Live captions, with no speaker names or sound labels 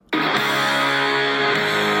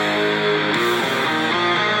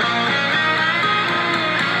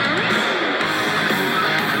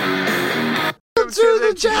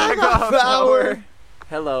Jack-Off Hour.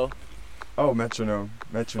 Hello. Oh, metronome.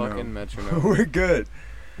 Fucking metronome. We're good.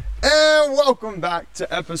 And welcome back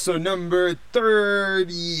to episode number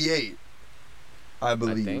 38. I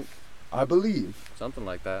believe. Something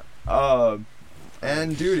like that.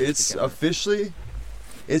 And dude, it's officially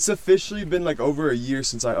been like over a year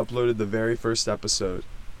since I uploaded the very first episode.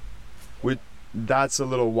 That's a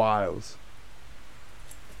little wild.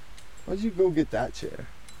 Why'd you go get that chair?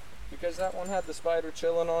 Because that one had the spider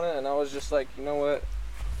chilling on it, and I was just like, you know what?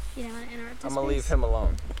 You don't want to interrupt I'm gonna leave him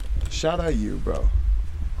alone. Shout out you, bro.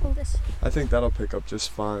 Hold this. I think that'll pick up just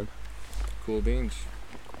fine. Cool beans.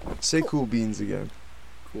 Say cool beans again.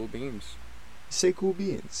 Cool beans. Say cool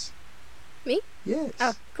beans. Me? Yes.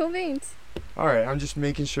 Oh, cool beans. Alright, I'm just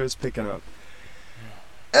making sure it's picking up.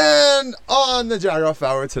 And on the Jack-Off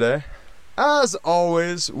Hour today, as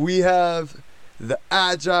always, we have the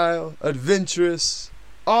agile, adventurous,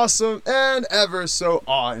 awesome, and ever so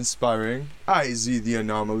awe-inspiring IZ the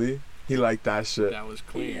Anomaly. He liked that shit. That was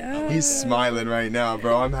clean. Yeah. He's smiling right now,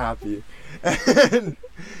 bro. I'm happy. And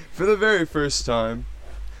for the very first time,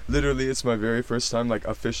 literally it's my very first time like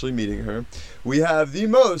officially meeting her, we have the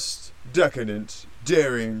most decadent,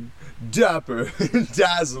 daring, dapper,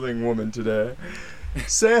 dazzling woman today.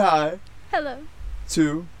 Say hi. Hello.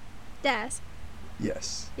 To Daz.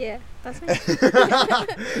 yes. Yeah, that's me.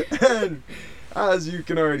 And as you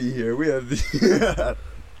can already hear, we have the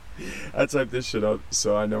I typed this shit up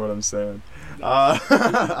so I know what I'm saying.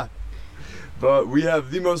 But we have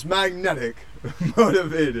the most magnetic,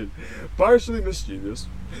 motivated, partially mischievous,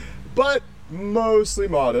 but mostly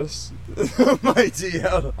modest, my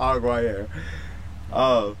DL Aguirre.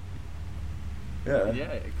 Yeah.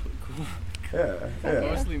 Yeah, cool. Yeah.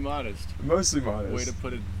 Mostly modest. Mostly modest. Way to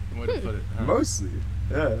put it. Huh? Mostly,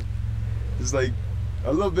 yeah. It's like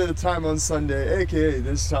a little bit of time on Sunday, aka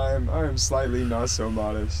this time I am slightly not so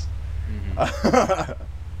modest. Mm-hmm.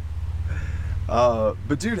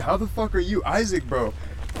 But dude, how the fuck are you? Isaac, bro,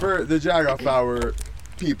 for the Jack-Off Hour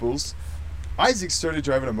peoples, Isaac started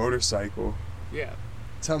driving a motorcycle. Yeah.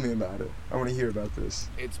 Tell me about it. I want to hear about this.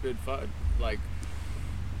 It's been fun. Like,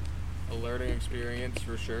 a learning experience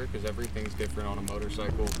for sure, because everything's different on a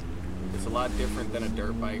motorcycle. It's a lot different than a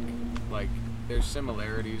dirt bike. Like, there's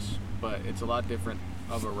similarities, but it's a lot different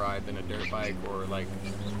of a ride than a dirt bike or like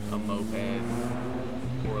a moped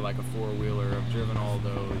or like a four-wheeler. I've driven all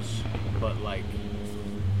those, but like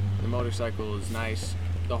the motorcycle is nice.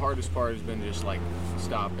 The hardest part has been just like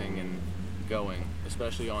stopping and going,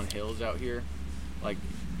 especially on hills out here. Like,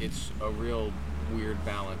 it's a real weird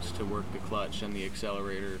balance to work the clutch and the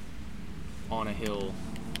accelerator on a hill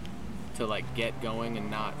to like get going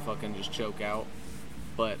and not fucking just choke out,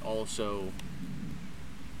 but also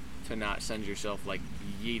to not send yourself like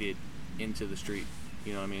yeeted into the street,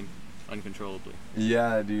 you know what I mean, uncontrollably.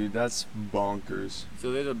 Yeah, dude, that's bonkers.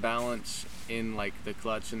 So there's a balance in like the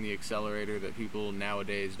clutch and the accelerator that people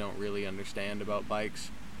nowadays don't really understand about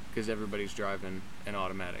bikes, because everybody's driving an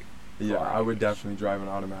automatic. Yeah, I would definitely drive an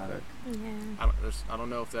automatic. Yeah. I don't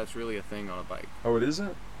know if that's really a thing on a bike. Oh, it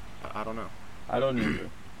isn't? I don't know. I don't either.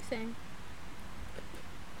 Same.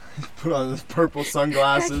 Put on the purple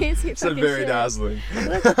sunglasses. I can't see Said fucking very shit. dazzling.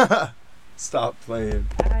 Stop playing.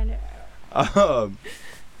 I know.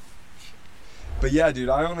 But yeah, dude,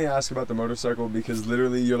 I only ask about the motorcycle because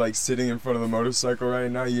literally you're like sitting in front of the motorcycle right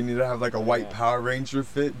now. You need to have like a white Power Ranger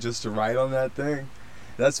fit just to ride on that thing.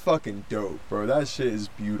 That's fucking dope, bro. That shit is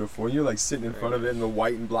beautiful. You're like sitting in front of it in the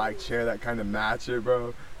white and black chair that kind of match it,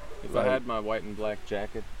 bro. If Like, I had my white and black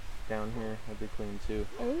jacket down here, that'd be clean too.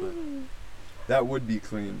 Ooh. that would be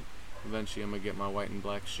clean. Eventually, I'm gonna get my white and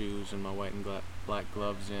black shoes and my white and black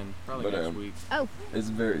gloves in. Probably But, next week. Oh, It's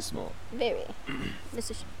very small. very. This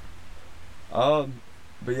is. But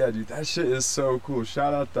yeah, dude, that shit is so cool.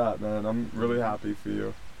 Shout out that, man. I'm really happy for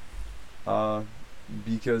you.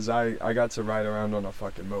 Because I got to ride around on a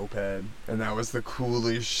fucking moped, and that was the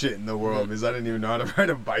coolest shit in the world, because I didn't even know how to ride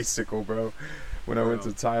a bicycle, bro, when I went to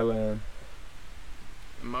Thailand.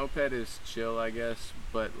 A moped is chill, I guess,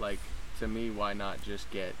 but like, to me, why not just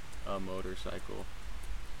get a motorcycle?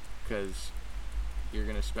 Because you're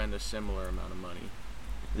gonna spend a similar amount of money.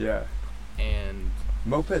 Yeah. And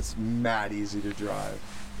Moped's mad easy to drive.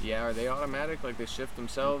 yeah, are they automatic? Like, they shift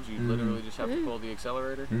themselves? You literally just have to pull the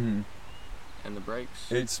accelerator Mm-hmm. and the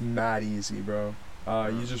brakes? It's mad easy, bro.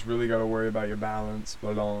 You just really gotta worry about your balance.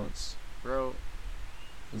 Bro,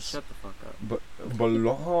 shut the fuck up. But Them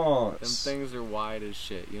balance. things are wide as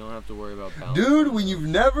shit. You don't have to worry about balance. Dude, when you've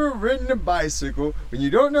never ridden a bicycle, when you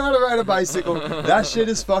don't know how to ride a bicycle, that shit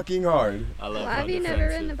is fucking hard. I love Why how have you defensive.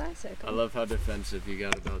 never ridden a bicycle? I love how defensive you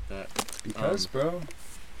got about that. Because, bro.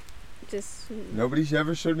 Just. Nobody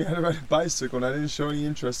ever showed me how to ride a bicycle, and I didn't show any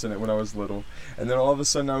interest in it when I was little. And then all of a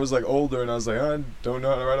sudden I was like older, and I was like, I don't know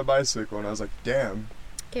how to ride a bicycle. And I was like, damn.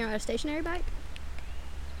 Can you ride a stationary bike?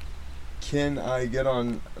 Can I get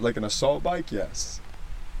on like an assault bike? Yes.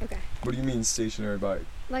 Okay. What do you mean stationary bike?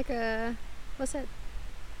 Like a, what's that?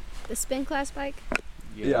 The spin class bike?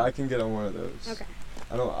 Yeah, I can get on one of those. Okay.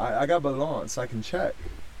 I got balance. I can check.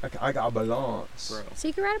 I got balance. Bro. So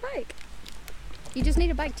you can ride a bike. You just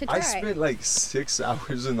need a bike to try. I spent like 6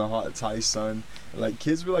 hours in the hot Thai sun. And, like,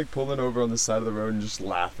 kids were like pulling over on the side of the road and just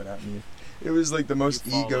laughing at me. It was like the most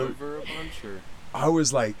You fall ego. over a bunch, or? I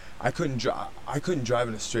was like, I couldn't drive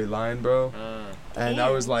in a straight line, bro. And I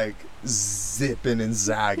was like zipping and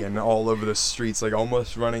zagging all over the streets, like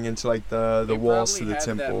almost running into like the walls to the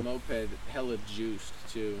temple. That moped hella juiced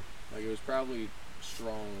too. Like it was probably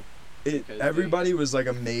strong. Everybody was like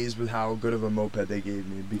amazed with how good of a moped they gave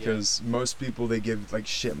me, because most people they give like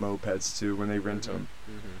shit mopeds to when they rent them.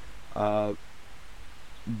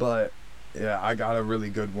 But yeah, I got a really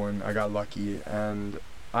good one. I got lucky, and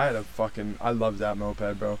I love that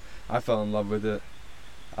moped, bro. I fell in love with it.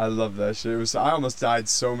 I love that shit. I almost died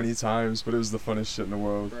so many times, but it was the funnest shit in the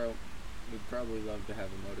world. Bro, we'd probably love to have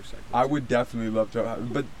a motorcycle. I would definitely love to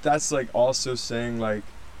have, but that's like also saying like,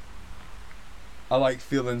 I like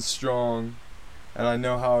feeling strong, and I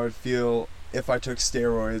know how I would feel if I took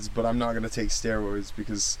steroids, but I'm not going to take steroids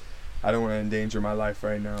because I don't want to endanger my life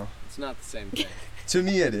right now. It's not the same thing. To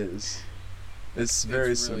me it is. It's very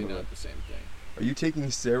really similar. Not the same thing. Are you taking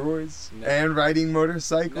steroids? No. And riding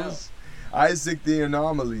motorcycles? No. Isaac the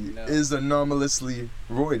Anomaly is anomalously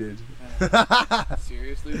roided.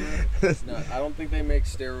 Seriously, bro? No, I don't think they make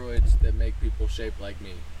steroids that make people shaped like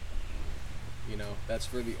me. You know, that's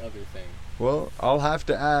for the other thing. Well, I'll have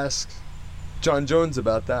to ask John Jones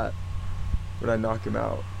about that when I knock him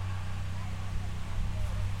out.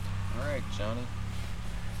 Alright, Johnny.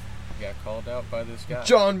 You got called out by this guy.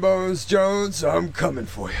 John Bones Jones, I'm coming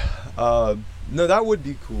for you. No, that would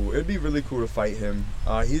be cool. It'd be really cool to fight him.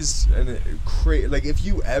 He's like, if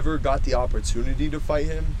you ever got the opportunity to fight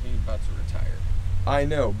him. He's about to retire. I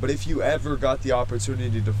know, but if you ever got the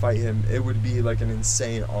opportunity to fight him, it would be like an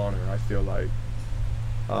insane honor, I feel like.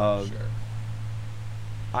 Sure.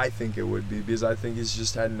 I think it would be, because I think he's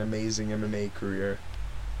just had an amazing MMA career.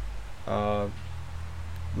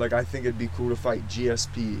 Like, I think it'd be cool to fight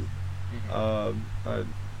GSP. I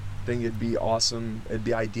think it'd be awesome. It'd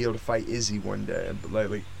be ideal to fight Izzy one day. But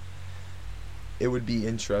like it would be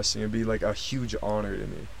interesting. It'd be like a huge honor to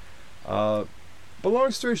me. But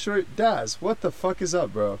long story short, Daz, what the fuck is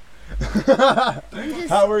up, bro?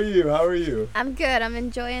 How are you? I'm good. I'm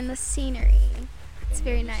enjoying the scenery. It's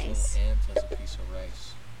very nice. Ant has a piece of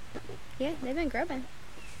rice. Yeah, they've been grubbing.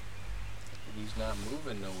 He's not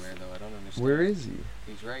moving nowhere, though. I don't understand. Where is he?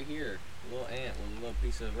 He's right here. A little ant with a little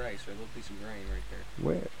piece of rice or a little piece of grain right there.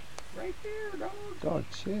 Where? Right there, dog. Dog,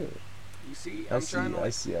 chill. You see? I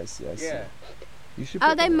see. Yeah. You should.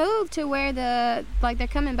 Oh, they moved to where they're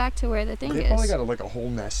coming back to where the thing They is. probably got a whole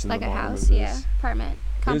nest in like the a bottom house, of this. yeah, apartment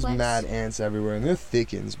complex. There's mad ants everywhere, and they're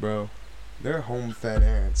thickens, bro. They're home-fed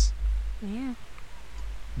ants. Yeah.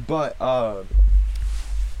 But,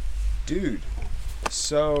 dude,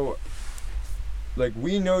 so, like,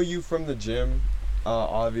 we know you from the gym,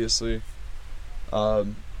 obviously,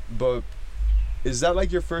 but is that,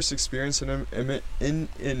 like, your first experience in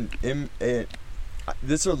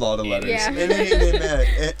this is a lot of letters. Yeah. In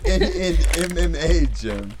MMA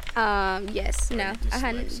gym. Yes, no, I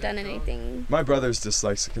hadn't done anything. My brother's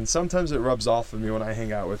dyslexic, and sometimes it rubs off of me when I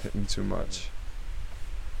hang out with him too much.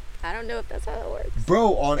 I don't know if that's how it works.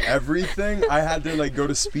 Bro, on everything, I had to like go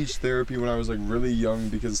to speech therapy when I was like really young,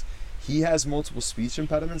 because he has multiple speech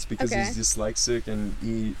impediments because he's dyslexic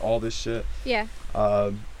and all this shit. Yeah.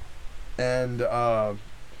 I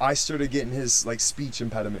started getting his like speech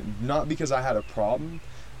impediment, not because I had a problem,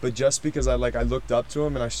 but just because I looked up to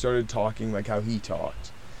him and I started talking like how he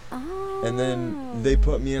talked. Oh. And then they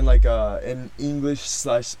put me in like an English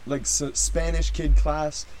 / like Spanish kid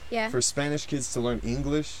class. Yeah. For Spanish kids to learn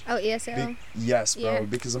English. Oh, ESL. Yes, bro, Yeah.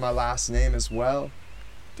 because of my last name as well.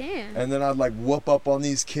 Damn. And then I'd like whoop up on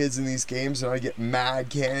these kids in these games, and I'd get mad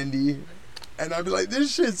candy, and I'd be like,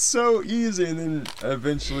 this shit's so easy. And then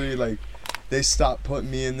eventually like they stopped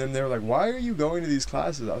putting me in them. They were like, why are you going to these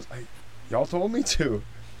classes? I was like, y'all told me to.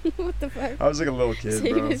 What the fuck? I was like a little kid, so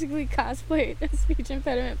you bro. basically cosplayed a speech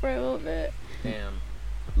impediment for a little bit. Damn.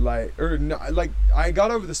 Like, or no, like I got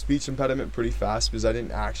over the speech impediment pretty fast because I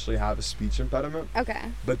didn't actually have a speech impediment. Okay.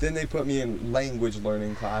 But then they put me in language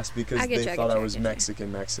learning class because they thought I was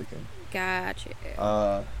Mexican.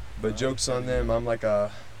 Gotcha. But jokes on them. I'm like a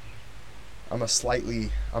I'm a slightly,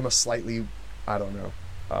 I don't know,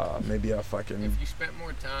 maybe a fucking. If you spent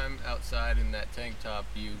more time outside in that tank top,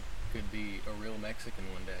 you could be a real Mexican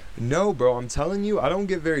one day. No, bro, I'm telling you, I don't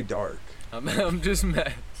get very dark. I'm just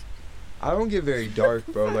mad. I don't get very dark,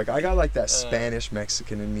 bro. Like, I got like that Spanish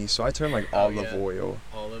Mexican in me, so I turn like olive oil.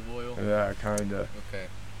 Olive oil? Yeah, kinda. Okay.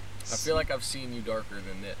 I feel like I've seen you darker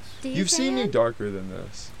than this. You've seen me darker than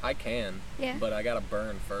this. I can. Yeah. But I gotta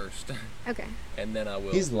burn first. Okay. And then I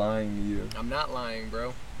will. He's lying to you. I'm not lying,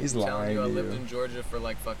 bro. He's I'm lying telling you, to I you. lived in Georgia for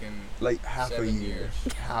like fucking Like half a 7 year.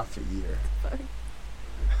 years. Half a year.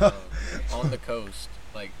 On the coast.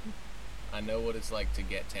 Like, I know what it's like to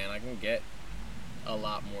get tan. I can get a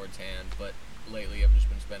lot more tan, but lately I've just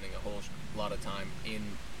been spending a whole lot of time in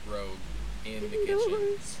Rogue, in the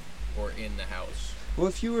kitchen, or in the house. Well,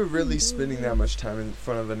 if you were really spending that much time in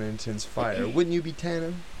front of an intense fire, wouldn't you be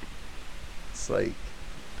tanning? It's like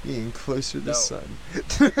being closer to the sun.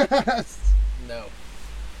 No.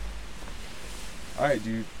 Alright,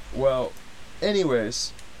 dude. Well,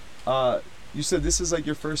 anyways, you said this is like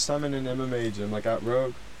your first time in an MMA gym, like at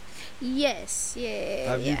Rogue? Yes. Yeah.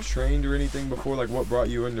 Have you trained or anything before? Like, what brought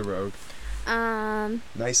you into Rogue?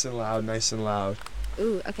 Nice and loud.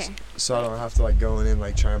 Ooh, okay. So I don't have to like go in and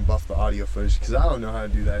like try and buff the audio footage, because I don't know how to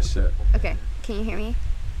do that shit. Okay. Can you hear me?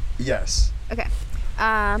 Yes. Okay.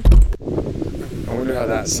 I wonder how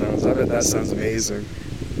that sounds. I bet that sounds amazing.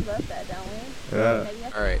 Love that, don't we? Yeah.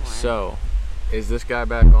 Alright, so, is this guy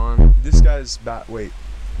back on? This guy's back. Wait,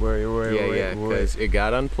 Yeah, because it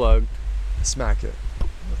got unplugged. Smack it.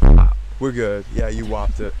 Wow. We're good. Yeah, you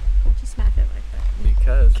whopped it. Why'd you smack it like that?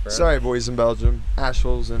 Because, bro. Sorry, boys in Belgium.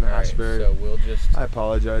 Ashholes and Alright, Ashbury. so we'll just... I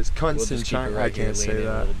apologize. We'll Cunts in just keep it China. right I can't here, say lean in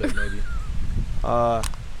that. a little bit, maybe.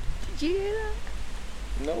 Did you hear that?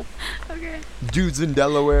 Nope. Okay. Dudes in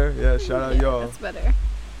Delaware. Yeah, shout out y'all. That's better.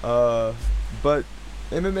 But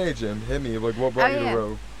MMA gym, hit me. Like, what brought you to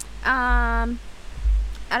Rogue?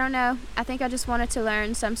 I don't know. I think I just wanted to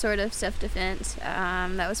learn some sort of self-defense.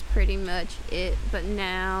 That was pretty much it. But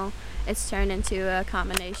now it's turned into a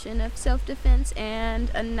combination of self-defense and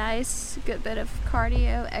a nice good bit of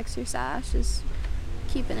cardio exercise, just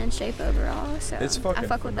keeping in shape overall. So It's fucking I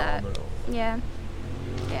fuck with that. phenomenal.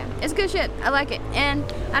 Yeah, it's good shit. I like it, and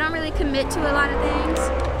I don't really commit to a lot of things.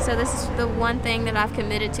 So this is the one thing that I've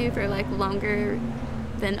committed to for like longer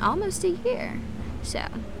than almost a year. So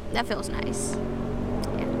that feels nice.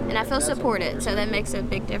 Yeah, and I feel supported, so that makes a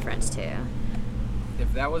big difference too.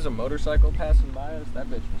 If that was a motorcycle passing by us, that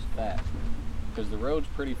bitch was fast. Because the road's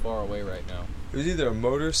pretty far away right now. It was either a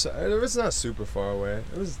motorcycle. It's not super far away.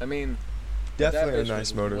 It was I mean, definitely that a bitch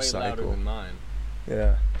nice was way louder motorcycle. than mine.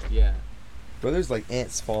 Yeah. Yeah. Bro, there's like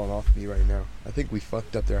ants falling off me right now. I think we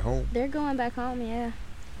fucked up their home. They're going back home, yeah.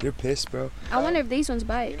 They're pissed, bro. I wonder if these ones You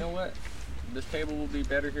bite. know what? This table will be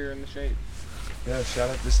better here in the shade. Yeah,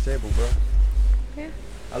 shout out this table, bro. Yeah.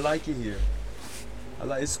 I like it here.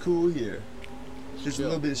 It's cool here. There's a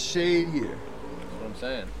little bit of shade here. That's what I'm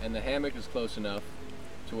saying. And the hammock is close enough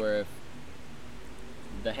to where if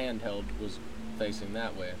the handheld was facing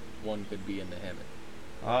that way, one could be in the hammock.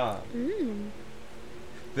 Ah,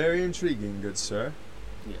 very intriguing, good sir.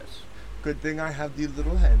 Yes. Good thing I have the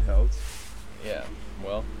little handhelds. Yeah.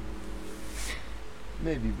 Well,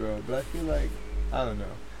 Maybe, bro, but I feel like, I don't know.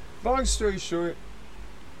 Long story short,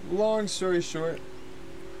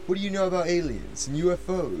 what do you know about aliens and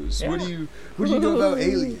UFOs? Yeah. What do you know about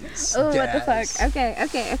aliens? Oh, what the Daz? fuck? Okay. I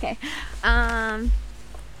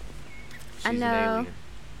she's an know. alien.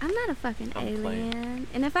 I'm not a fucking I'm alien. playing.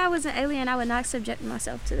 And if I was an alien, I would not subject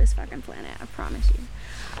myself to this fucking planet. I promise you.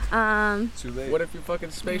 Too late. What if your fucking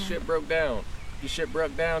spaceship broke down? Your ship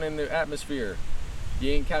broke down in the atmosphere. You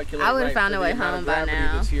ain't calculating. I would've right found for a the way amount home of by gravity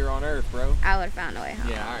now. That's here on Earth, bro. I would have found a way home.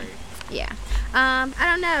 Yeah, alright. Yeah. I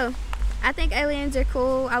don't know. I think aliens are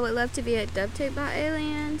cool. I would love to be abducted by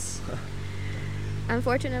aliens.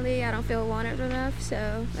 Unfortunately, I don't feel wanted enough,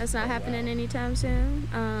 so that's not happening anytime soon.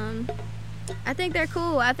 I think they're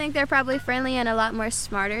cool. I think they're probably friendly and a lot more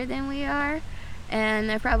smarter than we are. And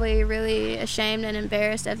they're probably really ashamed and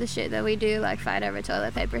embarrassed of the shit that we do, like fight over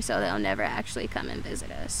toilet paper, so they'll never actually come and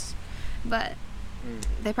visit us. But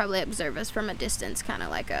they probably observe us from a distance, kind of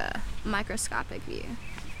like a microscopic view.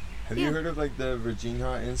 Have you heard of like the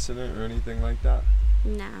Virginia incident or anything like that?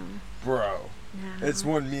 No. Bro, No. it's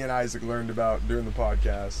one me and Isaac learned about during the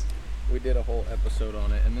podcast. We did a whole episode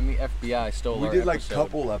on it, and then the FBI stole We our did like episode.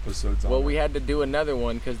 couple episodes on Well, it. we had to do another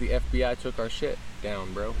one because the FBI took our shit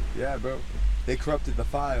down, bro. Yeah, bro. They corrupted the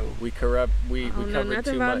file. We covered nothing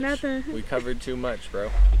too about much. nothing. We covered too much,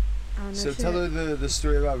 bro. Oh, no So shit. tell her the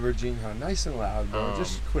story about Virginia. Nice and loud, bro.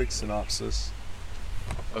 Just quick synopsis.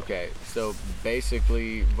 Okay, so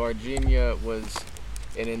basically, Virginia was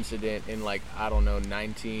an incident in, like, I don't know,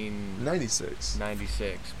 1996.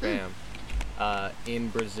 96. Bam. In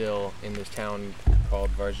Brazil, in this town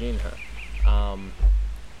called Varginha,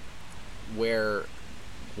 where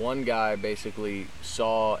one guy basically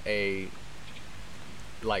saw a,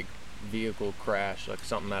 like, vehicle crash, like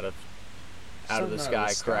something out of the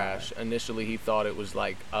sky crash. Initially, he thought it was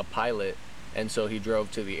like a pilot, and so he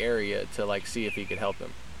drove to the area to, like, see if he could help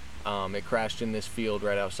him. It crashed in this field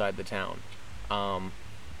right outside the town.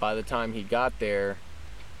 By the time he got there,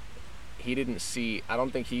 he didn't see, I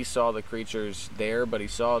don't think he saw the creatures there, but he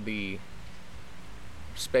saw the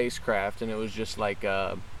spacecraft, and it was just like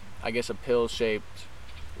I guess a pill-shaped,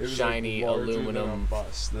 shiny, like aluminum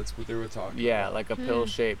bus. That's what they were talking about. Yeah, like a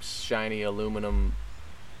pill-shaped, shiny, aluminum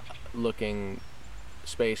looking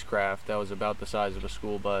spacecraft that was about the size of a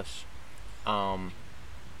school bus,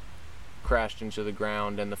 crashed into the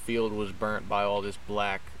ground, and the field was burnt by all this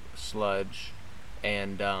black sludge.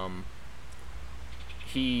 And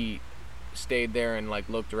he stayed there and, like,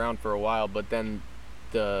 looked around for a while, but then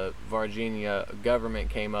the Virginia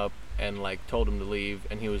government came up and, like, told him to leave,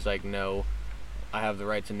 and he was like, no, I have the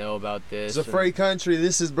right to know about this. It's a free country.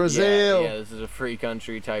 This is Brazil. Yeah, this is a free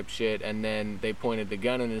country type shit. And then they pointed the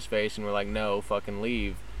gun in his face and were like, no, fucking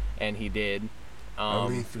leave. And he did.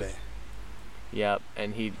 Yep,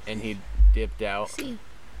 and he dipped out. See.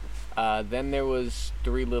 Then there was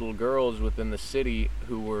 3 little girls within the city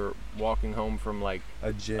who were walking home from, like,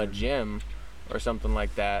 a gym or something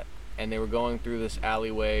like that, and they were going through this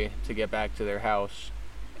alleyway to get back to their house,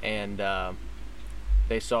 and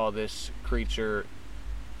they saw this creature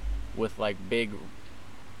with, like, big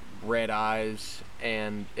red eyes,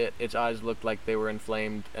 and its eyes looked like they were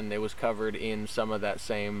inflamed, and it was covered in some of that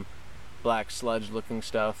same black sludge looking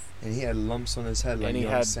stuff. And he had lumps on his head, like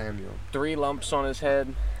young Samuel. 3 lumps on his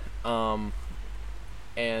head. And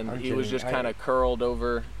he was just kind of curled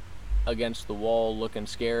over against the wall looking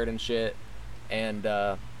scared and shit, and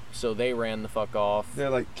so they ran the fuck off. They're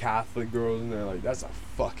like Catholic girls, and they're like, that's a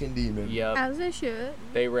fucking demon. Yep. As they should.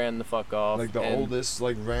 They ran the fuck off. Like the oldest,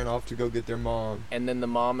 like, ran off to go get their mom. And then the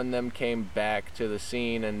mom and them came back to the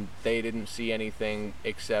scene, and they didn't see anything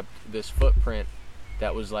except this footprint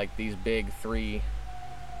that was like these big 3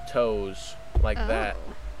 toes like that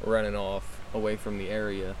running off away from the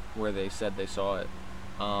area where they said they saw it.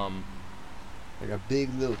 Like a big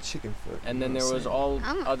little chicken foot. And then there was all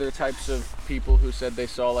other types of people who said they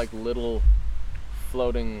saw, like, little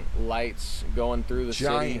floating lights going through the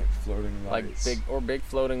Giant city. Floating lights. Like big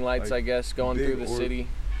floating lights, like, I guess, going through the city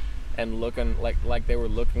and looking like they were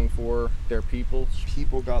looking for their people.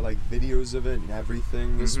 People got, like, videos of it and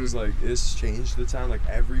everything. This was like, this changed the town. Like,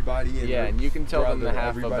 everybody. And you can tell them the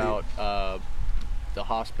half about the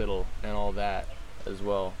hospital and all that as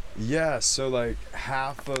well. Yeah, so, like,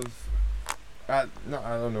 half of... I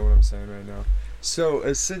don't know what I'm saying right now. So,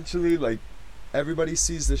 essentially, like, everybody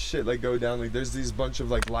sees this shit, like, go down. Like, there's these bunch of,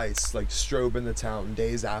 like, lights, like, strobe in the town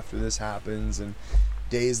days after this happens, and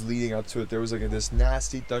days leading up to it. There was, like, this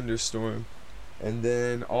nasty thunderstorm, and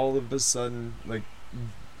then all of a sudden, like,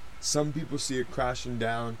 some people see it crashing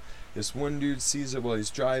down. This one dude sees it while he's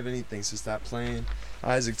driving. He thinks it's that plane.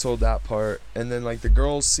 Isaac told that part. And then, like, the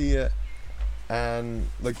girls see it, and,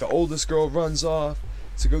 like, the oldest girl runs off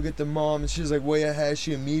to go get the mom, and she's, like, way ahead.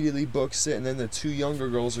 She immediately books it, and then the 2 younger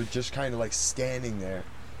girls are just kind of, like, standing there,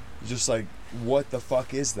 just like, what the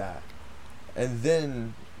fuck is that? And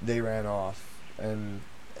then they ran off, and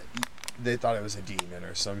they thought it was a demon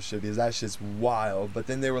or some shit, because that shit's wild. But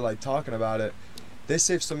then they were, like, talking about it. They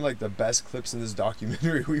saved some, like, the best clips in this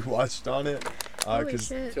documentary we watched on it.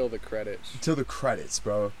 Till the credits. Till the credits,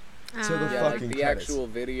 bro. Till the like fucking the credits. actual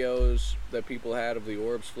videos that people had of the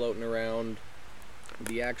orbs floating around.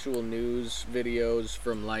 The actual news videos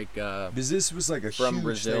from, like, because this was, like, a from huge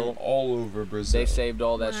Brazil, thing all over Brazil. They saved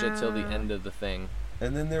all that shit till the end of the thing.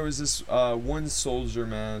 And then there was this one soldier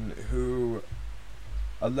man who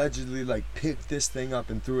allegedly, like, picked this thing up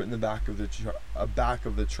and threw it in the back of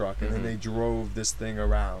the truck, and then they drove this thing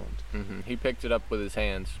around. He picked it up with his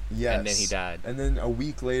hands. Yes. And then he died. And then a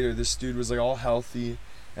week later, this dude was, like, all healthy.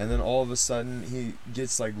 And then all of a sudden, he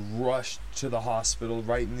gets, like, rushed to the hospital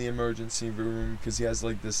right in the emergency room because he has,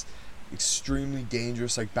 like, this extremely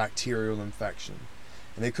dangerous, like, bacterial infection.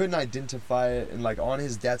 And they couldn't identify it. And, like, on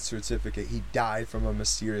his death certificate, he died from a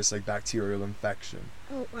mysterious, like, bacterial infection.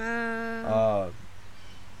 Oh, wow.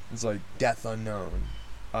 It's, like, death unknown.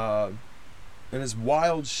 And it's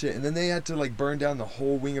wild shit. And then they had to, like, burn down the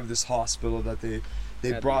whole wing of this hospital that they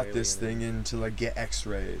brought this thing in to, like, get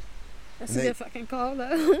x-rayed. That's And a they- good fucking call,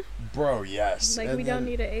 though. Bro, yes. Like, And we don't then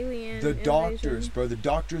need an alien. the doctors, invasion. bro, the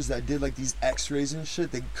doctors that did like these x-rays and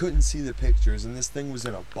shit, they couldn't see the pictures, and this thing was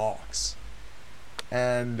in a box.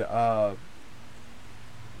 And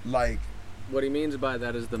like, What he means by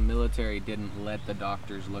that is the military didn't let the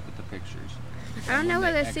doctors look at the pictures. I don't know when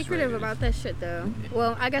why they they're secretive X-rayed it. about that shit, though.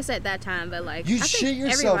 Well, I guess at that time, but like, you I think shit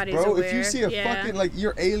yourself, everybody's bro. aware. If you see a Yeah. fucking, like,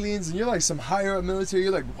 you're aliens and you're like some higher up military,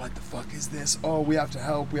 you're like, what the fuck is this? Oh, we have to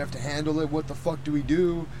help, we have to handle it, what the fuck do we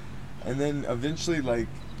do? And then eventually, like,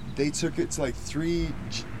 they took it to like 3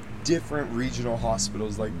 different regional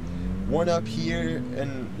hospitals, like one up here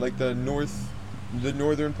in like the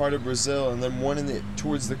northern part of Brazil, and then one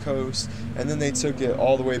towards the coast, and then they took it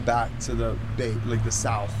all the way back to the the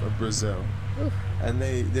south of Brazil. Oof. And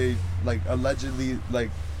they like allegedly, like,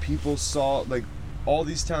 people saw, like, all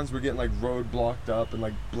these towns were getting like road blocked up and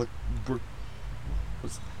like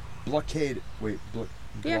blockaded.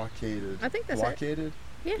 Yeah. Blockaded. I think that's it. blockaded.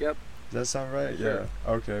 Yeah. Yep. Does that sound right? Sure.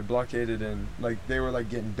 Yeah. Okay. Blockaded, and like they were like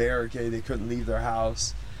getting barricaded. They couldn't leave their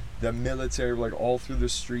house. The military were like all through the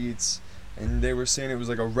streets, and they were saying it was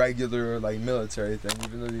like a regular like military thing,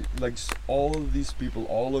 even though like all of these people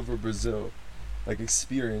all over Brazil like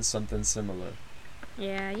experienced something similar.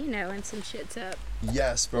 Yeah, you know when some shit's up.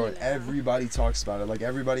 Yes, bro. And You know. everybody talks about it. Like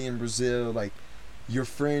everybody in Brazil, like your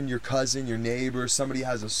friend, your cousin, your neighbor, somebody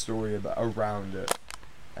has a story around it.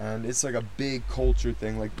 And it's like a big culture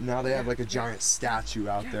thing. Like now they have like a giant statue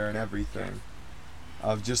out there and everything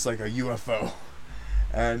of just like a UFO.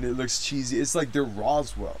 And it looks cheesy. It's like they're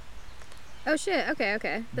Roswell. Oh shit. Okay.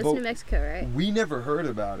 That's But New Mexico, right? We never heard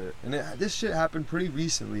about it. And this shit happened pretty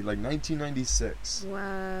recently, like 1996.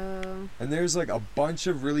 Wow. And there's like a bunch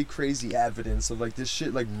of really crazy evidence of like this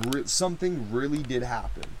shit, like something really did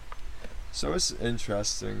happen. So it's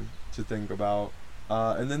interesting to think about.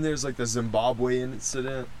 And then there's like the Zimbabwe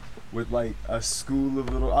incident with like a school of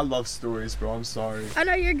little. I love stories, bro. I'm sorry. I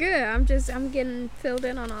know you're good. I'm getting filled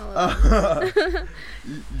in on all of them.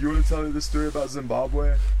 You want to tell me the story about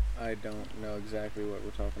Zimbabwe? I don't know exactly what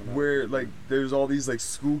we're talking about. Where like there's all these like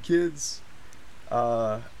school kids,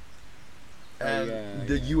 and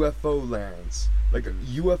the UFO lands. Like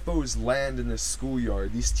UFOs land in the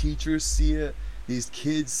schoolyard. These teachers see it. These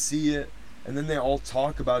kids see it. And then they all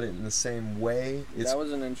talk about it in the same way. That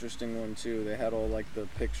was an interesting one too. They had all like the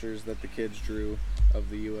pictures that the kids drew of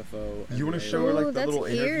the UFO. You want to they- show her like Ooh, the that's little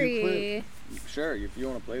interview clip? eerie. Sure, if you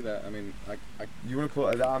want to play that. I mean, I You want to pull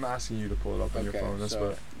it? I'm asking you to pull it up on your okay. phone. That's So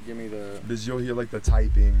what. give me the Because you'll hear like the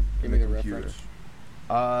typing give in me the the computer.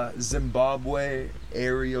 reference. Zimbabwe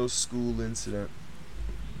Aerial School Incident.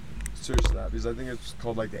 Search that because I think it's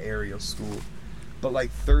called like the Aerial School. But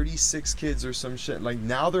like 36 kids or some shit. Like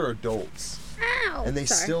now they're adults. Ow. And they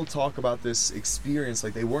Sorry. still talk about this experience.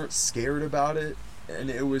 Like they weren't scared about it. And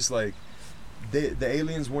it was like the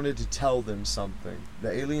aliens wanted to tell them something.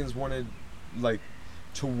 The aliens wanted like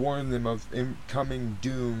to warn them of incoming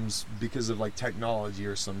dooms because of like technology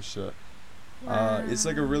or some shit. It's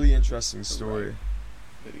like a really interesting story.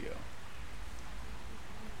 Video.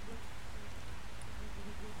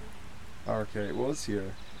 Okay, well it's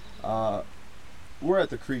here. We're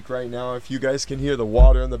at the creek right now. If you guys can hear the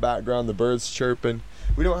water in the background, the birds chirping.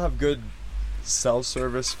 We don't have good cell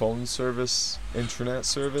service, phone service, internet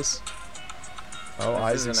service. Oh, This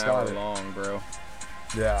Isaac's is an got hour it. long, bro.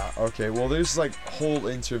 Yeah, okay. Well, there's like whole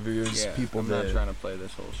interviews people I'm did. not trying to play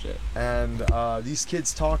this whole shit. And these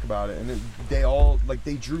kids talk about it, and they all like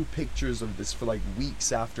they drew pictures of this for like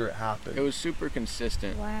weeks after it happened. It was super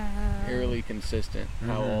consistent. Wow. Eerily consistent.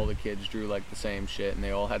 How Mhm. all the kids drew like the same shit, and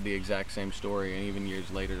they all had the exact same story, and even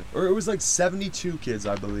years later. Or it was like 72 kids,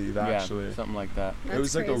 I believe, actually. Yeah, something like that. It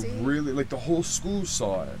was like That's crazy. a really like the whole school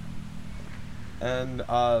saw it. And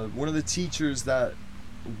one of the teachers that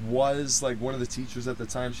was like one of the teachers at the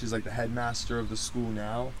time, she's like the headmaster of the school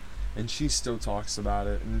now, and she still talks about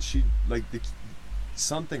it. And she like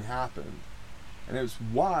something happened, and it was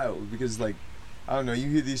wild because like I don't know, you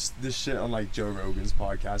hear this shit on like Joe Rogan's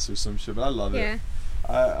podcast or some shit, but I love it. Yeah.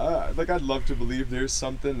 I'd love to believe there's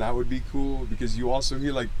something that would be cool because you also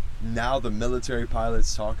hear like now the military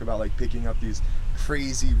pilots talk about like picking up these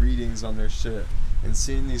crazy readings on their shit and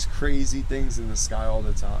seeing these crazy things in the sky all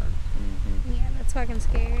the time. Mm-hmm. Yeah, that's fucking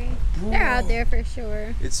scary. They're out there for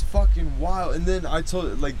sure. It's fucking wild. And then I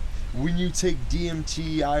told like when you take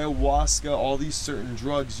DMT, ayahuasca, all these certain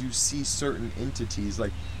drugs, you see certain entities,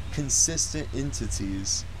 like consistent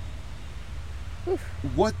entities. Oof.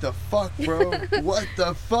 What the fuck, bro? What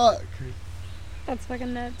the fuck? That's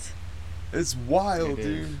fucking nuts. It's wild, It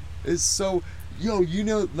dude. is. It's so, you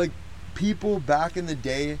know, like people back in the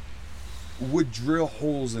day would drill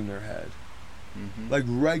holes in their head like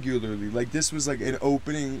regularly. Like this was like an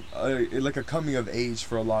opening, like a coming of age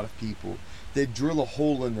for a lot of people. They'd drill a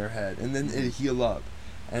hole in their head and then it'd heal up,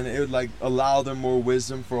 and it would like allow them more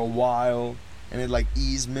wisdom for a while, and it like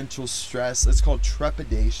ease mental stress. It's called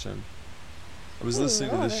trepidation. I was listening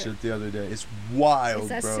to this shit the other day. It's wild, Is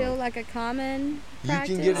that bro. still like a common practice?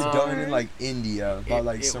 You can get it done or- in like India by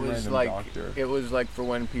like some random doctor. It was like for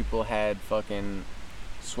when people had fucking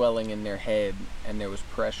swelling in their head and there was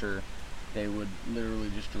pressure, they would literally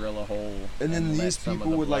just drill a hole. And then let these some of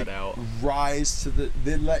people the would blood like out. rise to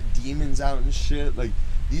they'd let demons out and shit. Like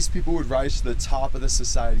these people would rise to the top of the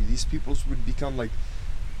society. These people would become like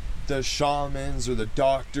the shamans or the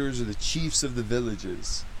doctors or the chiefs of the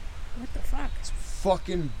villages. What the fuck? It's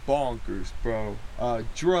fucking bonkers, bro.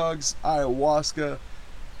 Drugs, ayahuasca,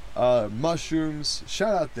 mushrooms.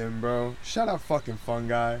 Shout out them, bro. Shout out fucking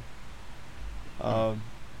fungi.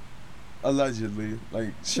 Allegedly.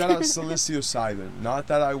 Like, shout out psilocybin. Not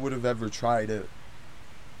that I would have ever tried it.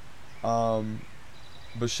 But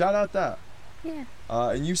shout out that. Yeah.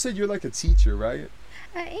 And you said you're like a teacher, right?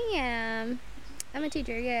 I am. I'm a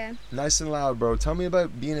teacher, yeah. Nice and loud, bro. Tell me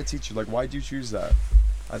about being a teacher. Like, why'd you choose that?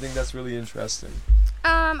 I think that's really interesting.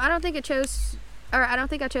 I don't think I chose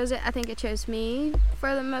it. I think it chose me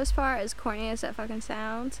for the most part, as corny as that fucking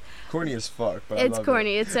sounds. Corny as fuck, but It's I love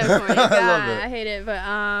corny. it. It's so corny. God, I love it. I hate it, but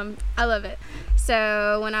I love it.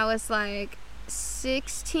 So when I was like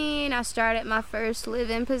 16, I started my first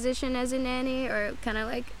live-in position as a nanny, or kind of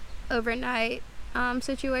like overnight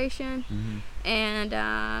situation. Mm-hmm. And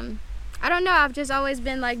I don't know. I've just always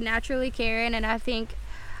been like naturally caring, and I think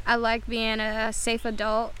I like being a safe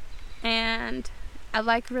adult, and I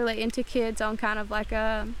like relating to kids on kind of like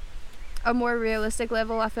a more realistic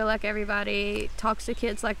level. I feel like everybody talks to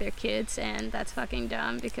kids like they're kids, and that's fucking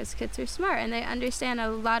dumb, because kids are smart and they understand a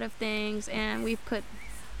lot of things, and we've put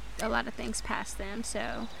a lot of things past them.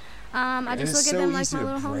 So I just look at them like my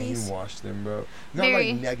little homies. It's so easy to brainwash them, bro. Not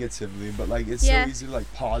Very. like negatively, but like it's Yeah. so easy to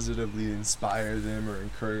like positively inspire them or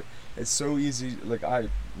encourage. It's so easy. Like I'm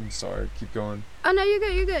sorry, keep going. Oh no, you're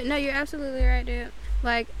good. You're good. No, you're absolutely right, dude.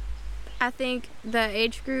 Like, I think the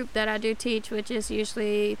age group that I do teach, which is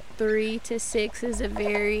usually 3 to 6, is a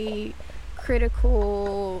very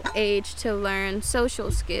critical age to learn social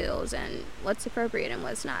skills and what's appropriate and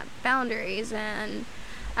what's not, boundaries, and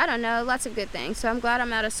I don't know, lots of good things. So I'm glad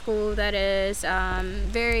I'm at a school that is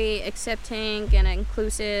very accepting and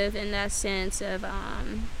inclusive in that sense of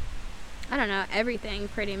I don't know, everything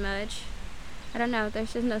pretty much. I don't know,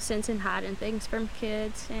 there's just no sense in hiding things from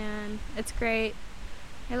kids, and it's great.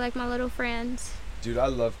 They're like my little friends. Dude, I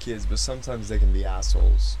love kids, but sometimes they can be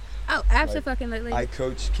assholes. Oh, absolutely. I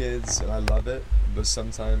coach kids and I love it, but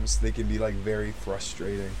sometimes they can be like very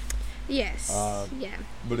frustrating. Yes. Yeah.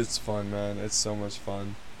 But it's fun, man. It's so much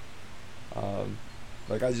fun.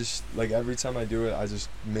 Like I just like every time I do it, I just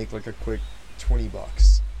make like a quick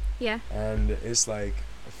 $20. Yeah. And it's like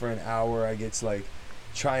for an hour I get to like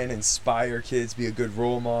try and inspire kids, be a good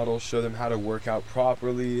role model, show them how to work out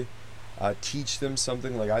properly, teach them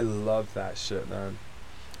something. Like I love that shit, man.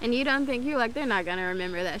 And you don't think, you're like, they're not gonna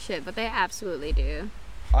remember that shit, but they absolutely do.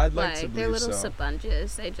 I'd like to they're believe little so.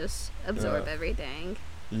 sponges. They just absorb everything.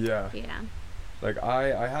 Yeah. Yeah. Like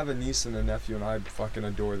I have a niece and a nephew, and I fucking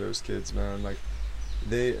adore those kids, man. Like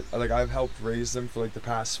I've helped raise them for like the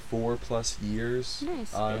past 4+ years.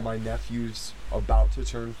 Nice. My nephew's about to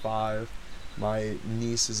turn 5. My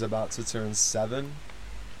niece is about to turn 7.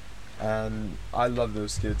 And I love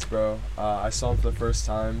those kids, bro. I saw them for the first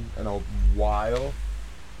time in a while.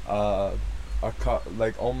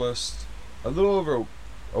 Like almost a little over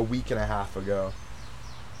a week and a half ago.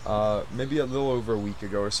 Maybe a little over a week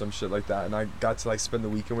ago or some shit like that, and I got to like spend the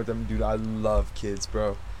weekend with them. Dude, I love kids,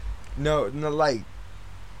 bro. No,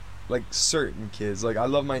 like certain kids. Like I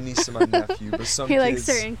love my niece and my nephew, but some He kids likes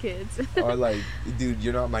certain kids. are like, dude,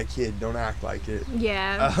 you're not my kid. Don't act like it.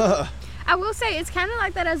 Yeah. I will say it's kind of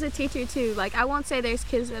like that as a teacher too. Like I won't say there's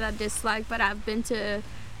kids that I dislike, but I've been to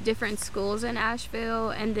different schools in Asheville,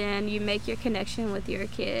 and then you make your connection with your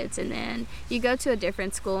kids, and then you go to a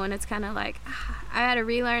different school, and it's kind of like I had to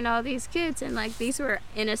relearn all these kids, and like these were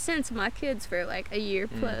in a sense my kids for like a year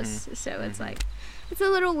plus. So it's like it's a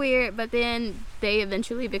little weird, but then they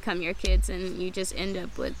eventually become your kids, and you just end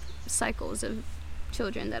up with cycles of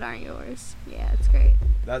children that aren't yours. Yeah, it's great.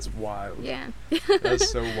 That's wild. Yeah. That's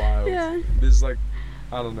so wild. Yeah. It's like,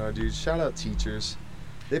 I don't know, dude. Shout out teachers.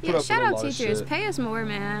 They put Yeah, up shout with a out lot teachers. of shit. Pay us more,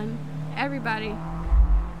 man. Everybody.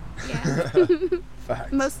 Yeah.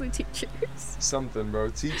 Facts. Mostly teachers. Something,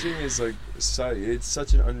 bro. Teaching is like it's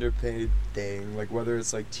such an underpaid thing. Like whether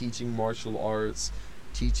it's like teaching martial arts,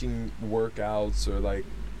 teaching workouts, or like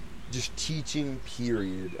just teaching,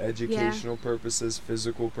 period. Educational purposes,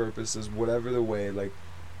 physical purposes, whatever the way, like,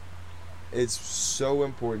 it's so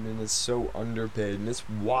important and it's so underpaid and it's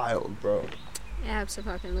wild, bro.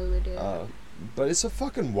 Absolutely, dude. But it's a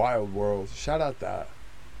fucking wild world. Shout out that.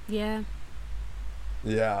 Yeah.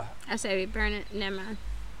 Yeah. I say we burn it. Never mind.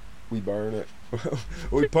 We burn it.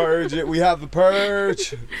 We purge it. We have the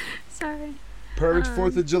purge. Sorry. Purge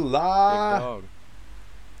 4th of July. Big dog.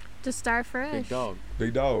 To start fresh. Big dog.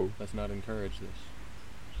 Big dog. Let's not encourage this.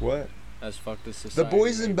 What? As fuck this The society.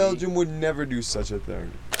 boys in may be. Belgium would never do such a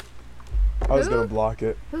thing. I was Who? gonna block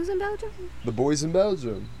it. Who's in Belgium? The boys in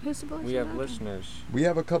Belgium. Who's the boys We in have Belgium? listeners. We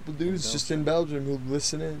have a couple dudes just in Belgium who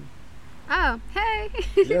listen in. Oh, hey.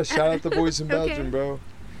 Yeah, shout out the boys in Okay. Belgium, bro.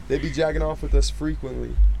 They be jagging off with us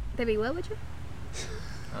frequently. They be what with you?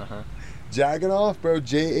 Jagging off, bro.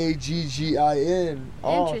 Jaggin.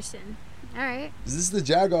 Off. Interesting. All right. This is the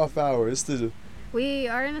jag off hour. It's the We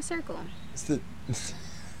are in a circle. it's the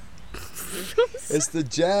it's the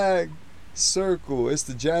jag circle. It's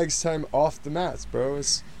the Jags time off the mats, bro.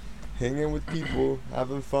 It's hanging with people,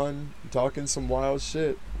 having fun, talking some wild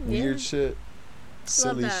shit, weird Yeah. shit,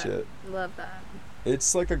 silly Love that. shit. Love that.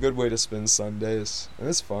 It's like a good way to spend Sundays, and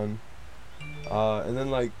it's fun. And then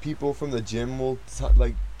like people from the gym will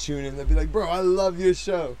like tune in. They'll be like, "Bro, I love your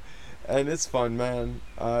show," and it's fun, man.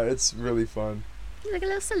 It's really fun. You're like a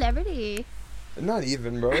little celebrity. Not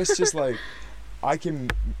even, bro. It's just like I can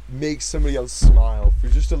make somebody else smile for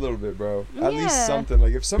just a little bit, bro. At least Yeah. something.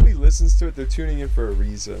 Like if somebody listens to it, they're tuning in for a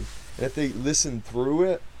reason. And if they listen through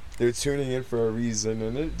it, they're tuning in for a reason.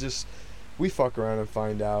 And it just, we fuck around and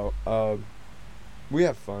find out. We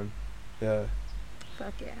have fun. Yeah.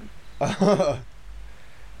 Fuck yeah.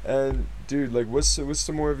 And dude, like, what's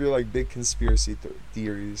some more of your like big conspiracy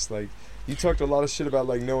theories? Like, you talked a lot of shit about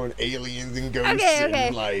like knowing aliens and ghosts Okay.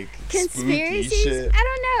 and like spooky Conspiracies? shit. I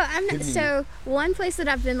don't know. Hit me. So one place that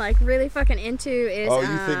I've been like really fucking into is. Oh, you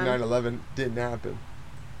think 9/11 didn't happen?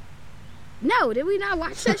 No, did we not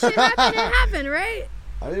watch that shit happen? It happened, right?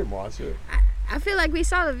 I didn't watch it. I feel like we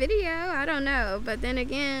saw the video. I don't know, but then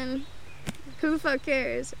again, who the fuck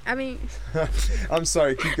cares? I mean, I'm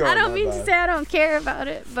sorry, keep going. I don't my mean bad. to say I don't care about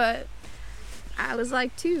it, but I was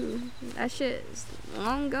like, too. That shit's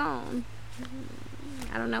long gone.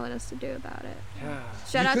 I don't know what else to do about it.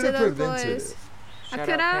 Shout You out to could've those prevented boys. it. Shout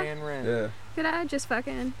could out I? paying rent. Yeah. Could I just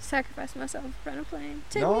fucking sacrifice myself in front of a plane?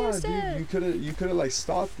 Take me No, instead. dude, you could have like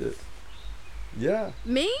stopped it. Yeah.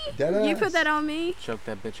 Me? Dead You ass. put that on me? Choke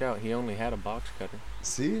that bitch out. He only had a box cutter.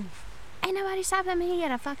 See? Ain't nobody stopping me. He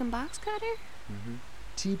had a fucking box cutter.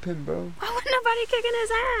 T-pin, bro. Why would nobody kicking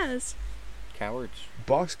his ass? Cowards.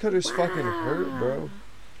 Box cutters fucking hurt, bro.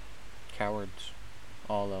 Cowards.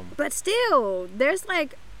 All of them. But still, there's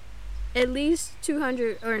like at least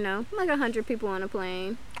 200 or no, like 100 people on a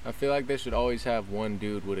plane. I feel like they should always have one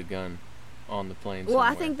dude with a gun on the plane Well, I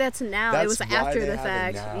somewhere. think that's now. That's it was why after they the have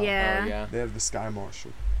it fact. now. Yeah. Oh, yeah? They have the Sky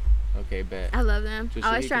Marshal. Okay, bet. I love them. Just so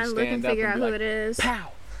Always he trying can to look and stand up figure and out be who like, it is.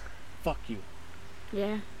 Pow! Fuck you.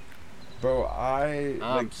 Yeah. Bro, I I'm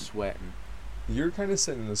like sweating. you're kind of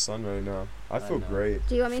sitting in the sun right now. I feel know. great.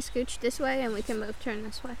 Do you want me to scooch this way and we can move turn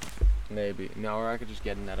this way? Maybe. No, or I could just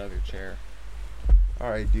get in that other chair. All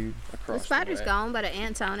right, dude. Across The spider's way. gone, but an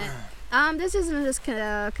ant's on it. This isn't just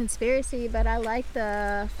conspiracy, but I like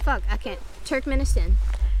the I can't. Turkmenistan.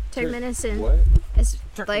 Turkmenistan. What? It's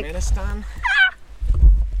like Turkmenistan?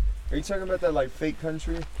 Are you talking about that like fake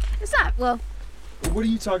country? it's not well. What are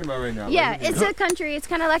you talking about right now? Yeah, Like, it's a country. It's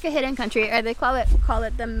kind of like a hidden country, or they call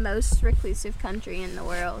it the most reclusive country in the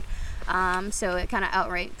world. So it kind of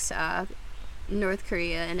outranks North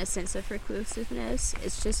Korea in a sense of reclusiveness.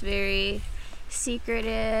 It's just very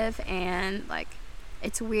secretive and like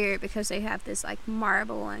it's weird because they have this like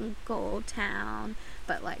marble and gold town,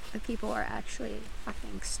 but like the people are actually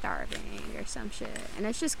fucking starving or some shit. And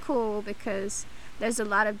it's just cool because there's a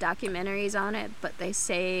lot of documentaries on it, but they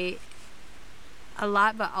say a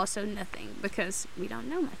lot but also nothing because we don't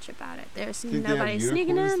know much about it. There's Think they have nobody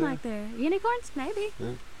sneaking unicorns in there? like there. Unicorns? Maybe.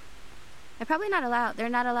 Yeah. They're probably not allowed. They're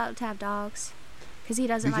not allowed to have dogs because he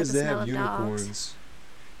doesn't because like the they smell have of unicorns. dogs.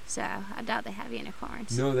 So I doubt they have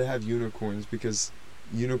unicorns. No, they have unicorns because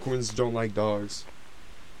unicorns don't like dogs.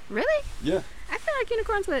 Really? Yeah. I feel like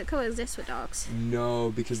unicorns would coexist with dogs. No,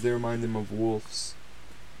 because they remind them of wolves.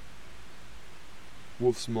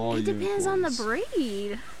 Wolves maul It depends on the unicorns.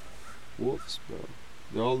 breed. Wolves, bro.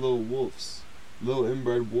 They're all little wolves. Little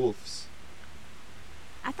inbred wolves.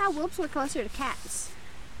 I thought wolves were closer to cats.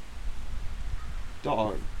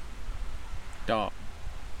 Dog. Dog.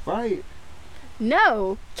 Right.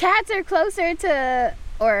 No, cats are closer to,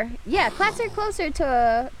 cats are closer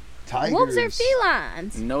to Tigers. Wolves are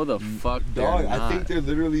felines. No, the fuck, Dog, they're not. I think they're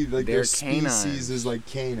literally like They're their species canines. is like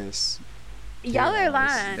Canis. Y'all are Canines.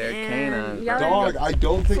 lying. They're and canines, y'all Dog, I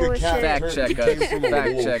don't think full a of cat shit. Fact turned- check came us. from a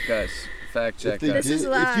Fact wolf. check us. Fact If check they This us. is did,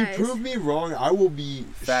 if lies. you prove me wrong, I will be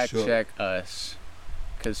Fact shook. check us.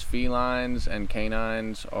 Because felines and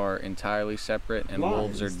canines are entirely separate, and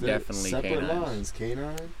wolves are Lines, they're definitely separate canines. lines.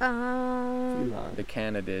 Canine, Um, The feline,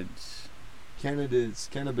 canidids. canidids,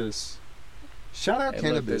 cannabis. Shout out Hey,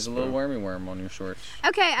 cannabis. look, there's a little bro. wormy worm on your shorts.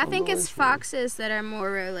 okay, I I'm think going it's for it. foxes that are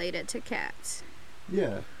more related to cats.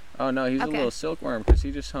 Yeah. Oh no, he's a Okay. little silkworm because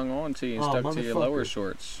he just hung on to you and Oh, stuck to your lower motherfucker.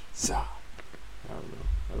 shorts. Sa. I don't know.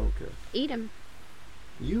 I don't care. Eat them.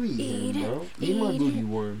 You eat Eat him, it, bro. Eat my eat booty it.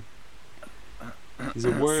 worm. He's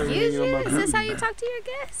a worm Excuse hanging on you? my Is booty. this how you talk to your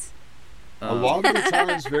guests? A lot of the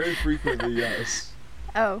times, very frequently, yes.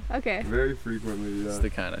 Oh, okay. Very frequently, It's yeah. the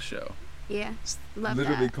kind of show. Yeah. Love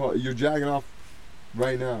Literally, that. you're jagging off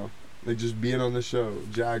right now. Like just being on the show.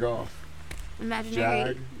 Jag off.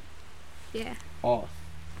 Imaginary. Jag Yeah. off.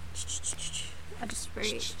 I just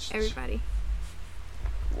sprayed everybody.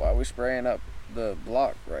 Why are we spraying up the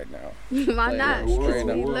block right now? Why not? whoa, Spraying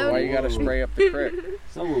up, whoa, why you gotta whoa. spray up the crick?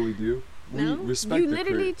 That's not what we do. No? We respect You the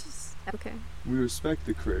literally crick. just. Okay. We respect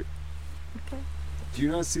the crick. Okay. Do you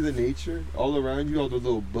not see the nature all around you? All the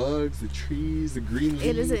little bugs, the trees, the green leaves.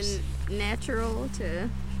 It isn't natural to.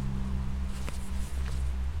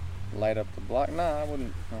 Light up the block? Nah, I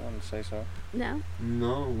wouldn't say so. No?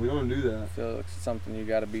 No, we don't do I that. feel like it's something you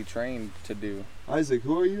gotta be trained to do. Isaac,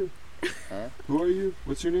 who are you? Huh? Who are you?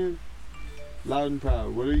 What's your name? Loud and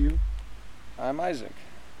proud. What are you? I'm Isaac,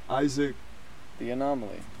 Isaac. the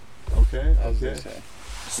anomaly, Okay, as they okay. say.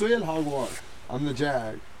 Soy el jaguar. I'm the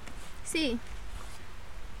jag. See.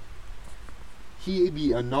 He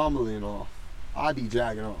be anomalying off. I be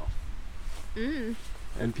jagging off. Mm.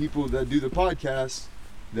 And people that do the podcast,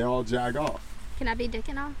 they all jag off. Can I be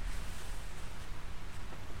dicking off?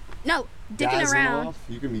 No, dicking Dazzling around. off.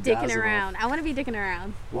 You can be Dicking dazzling around. Off. I want to be dicking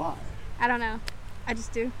around. Why? I don't know. I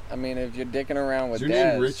just do. I mean, if you're dicking around Is with your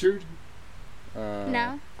Daz, name Richard?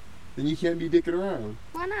 No. Then you can't be dicking around.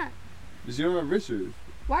 Why not? Because you don't have Richard.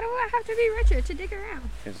 Why do I have to be Richard to dick around?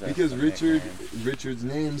 Because Richard's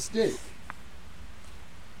name's Dick.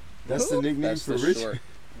 That's the Who? nickname That's for the Richard. short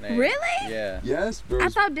name. Really? Yeah. Yes, bro. I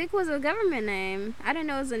thought Dick was a government name. I didn't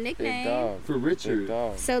know it was a Big nickname. dog. For Big Richard.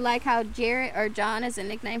 dog. So like how Jarrett or John is a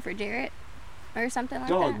nickname for Jarrett, or something like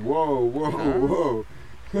Dog, that. whoa, whoa, Huh? whoa.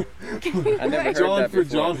 I never heard John that for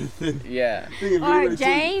before. Jonathan. Yeah. Thinking Or really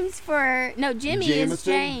James for Jimmy is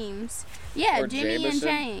Jameson? James. Yeah, Or Jimmy and Jameson?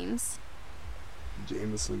 James.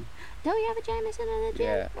 Jameson. Don't you have a Jameson in the gym?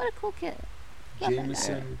 Yeah. What a cool kid. Love that guy.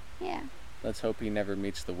 Jameson. Yeah. Let's hope he never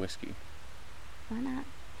meets the whiskey. Why not?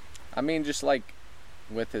 I mean, just like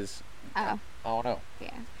with his. Oh, I don't know.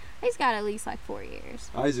 yeah. He's got at least like 4 years.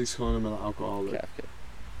 Isaac's calling him an alcoholic. Calf kick.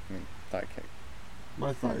 I mean, thigh kick.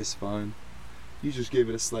 My thigh is fine. You just gave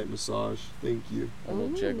it a slight massage. Thank you. A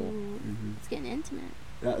little jiggle. Ooh, hmm It's getting intimate.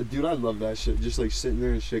 Yeah, dude, I love that shit. Just like sitting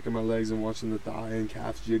there and shaking my legs and watching the thigh and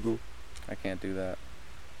calf jiggle. I can't do that.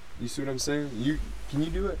 You see what I'm saying? Can you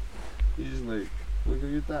do it? You just like look at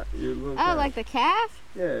your thigh, your little. Oh, calf. like the calf?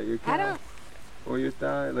 Yeah, your calf. I don't. Or your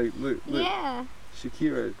thigh. Like look. Yeah.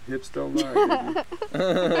 Shakira, hips don't lie.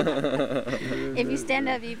 Baby. If you stand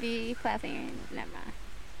up, you'd be clapping. Never mind.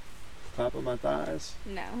 Clap on my thighs.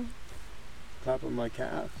 No. Clap on my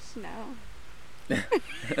calves. No.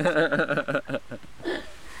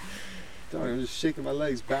 Dog, I'm just shaking my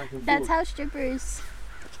legs back and That's forth. how strippers.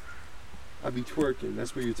 I be twerking.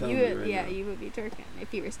 That's what you're telling You me would, right yeah, now. you would be twerking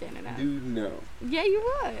if you were standing up. Dude, no. Yeah, you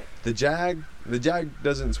would. The jag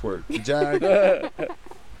doesn't twerk. The jag,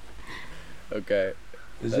 Okay,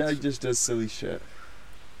 the That's- jag just does silly shit.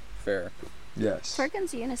 fair. Yes.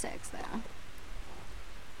 Twerking's unisex, though.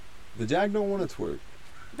 The jag don't want to twerk.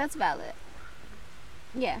 That's valid.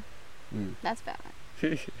 Yeah, Mm. that's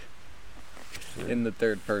valid. In the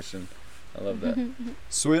third person. I love that.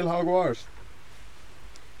 Soy el jaguars.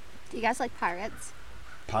 Do you guys like pirates?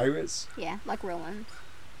 Pirates? Yeah, like real ones.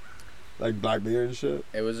 Like Blackbeard and shit?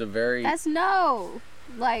 It was a very. That's no.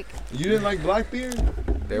 Like. You didn't like Blackbeard?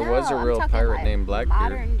 There no, was a I'm real talking pirate like named Blackbeard.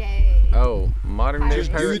 Modern day. Oh, modern day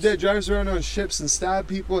Just Dude pirates. that drives around on ships and stab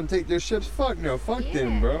people and take their ships? Fuck no. Fuck Yeah,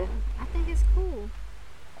 them, bro. I think it's cool.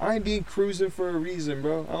 I ain't being cruising for a reason,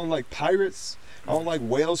 bro. I don't like pirates. I don't like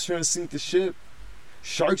whales trying to sink the ship.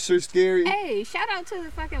 Sharks are scary. Hey, shout out to the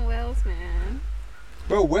fucking whales, man.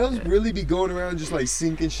 Bro, whales really be going around just like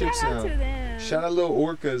sinking ships Shout out now. to them. Shout out little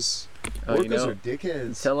orcas. Oh, Orcas you know, are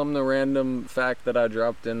dickheads. tell them the random fact that I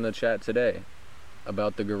dropped in the chat today.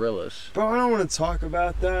 about the gorillas. Bro, I don't want to talk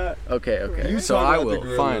about that. Okay. You So talk I about the will.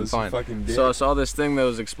 gorillas, you Fine. fucking dick. So I saw this thing that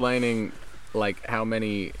was explaining like how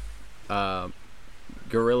many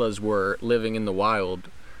gorillas were living in the wild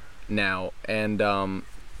now, and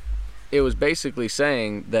it was basically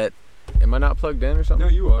saying that. Am I not plugged in or something?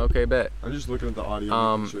 No, you are. Okay, bet. I'm just looking at the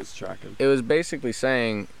audio, making sure it's tracking. It was basically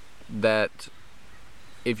saying that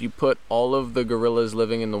if you put all of the gorillas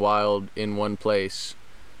living in the wild in one place,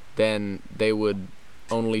 then they would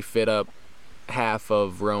only fit up half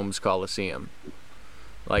of Rome's Colosseum.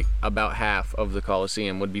 Like, about half of the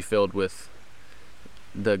Colosseum would be filled with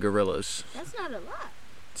the gorillas. That's not a lot.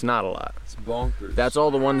 It's not a lot. It's bonkers. That's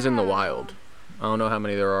all the ones in the wild. I don't know how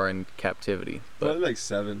many there are in captivity, but Probably like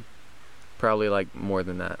 7. probably like more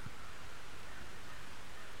than that.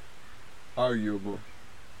 Arguable.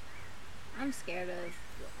 I'm scared of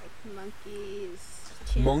like monkeys.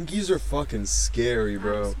 Monkeys are fucking scary,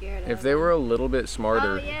 bro. I'm scared If of they them. were a little bit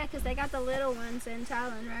smarter, Oh yeah, because they got the little ones in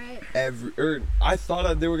Thailand, right? I thought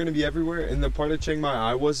that they were gonna be everywhere. In the part of Chiang Mai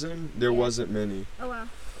I was in, there wasn't many. Oh wow.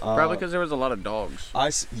 probably because there was a lot of dogs.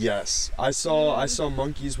 Yes, I saw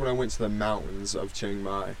monkeys when I went to the mountains of Chiang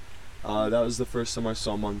Mai. That was the first time I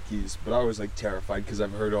saw monkeys, but I was like terrified because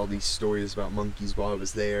I've heard all these stories about monkeys while I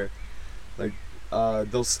was there. Like,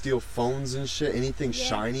 they'll steal phones and shit. Anything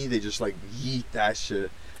shiny, they just like yeet that shit.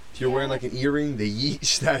 If you're wearing like an earring, they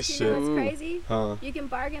yeet that You shit. know what's crazy? Huh? You can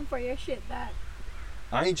bargain for your shit back.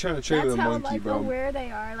 I ain't trying to trade with That's a how monkey, like bro. aware they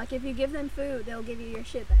are. Like if you give them food, they'll give you your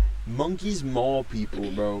shit back. Monkeys maul people,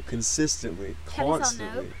 bro, consistently, Have you saw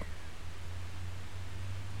constantly. Nope?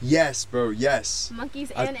 Yes, bro. Yes. Monkeys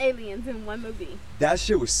and aliens in one movie. That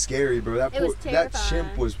shit was scary, bro. That It was that chimp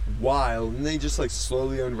terrifying. was wild, and they just like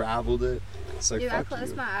slowly unraveled it. It's like Dude, I fuck closed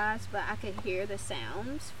you. my eyes, but I could hear the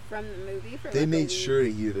sounds from the movie. For They like, a made week. sure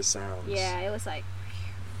to hear the sounds. Yeah, it was like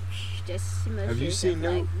just smushes. Have you seen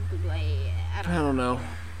like, I don't know.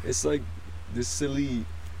 It's like this silly.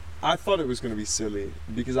 I thought it was gonna be silly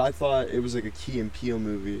because I thought it was like a Key and Peele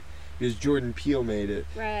movie because Jordan Peele made it,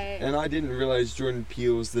 Right. and I didn't realize Jordan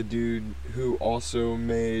Peele was the dude who also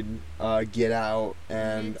made Get Out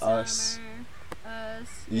and Us. Us.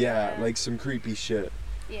 Yeah, like some creepy shit.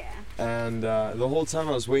 Yeah. And the whole time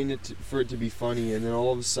I was waiting for it to be funny, and then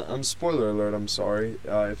all of a sudden, spoiler alert, I'm sorry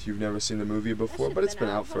if you've never seen the movie before, but it's been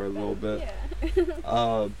out for a little bit.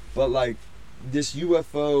 Yeah. But like this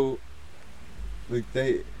UFO, like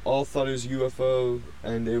they all thought it was a UFO,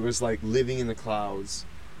 and it was like living in the clouds,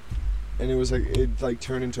 and it was like it like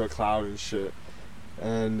turned into a cloud and shit.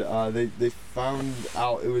 And they found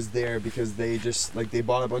out it was there because they just like they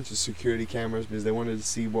bought a bunch of security cameras because they wanted to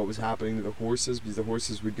see what was happening to the horses because the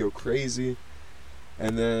horses would go crazy.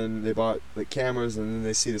 And then they bought like cameras, and then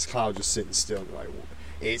they see this cloud just sitting still. And they're like,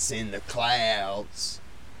 "It's in the clouds."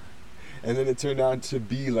 And then it turned out to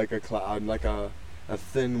be like a cloud, like a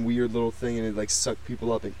thin, weird little thing, and it like sucked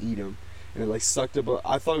people up and eat them. And it like sucked up.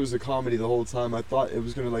 I thought it was a comedy the whole time. I thought it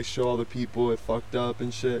was gonna like show all the people it fucked up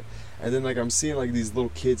and shit. And then like I'm seeing like these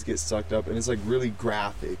little kids get sucked up, and it's like really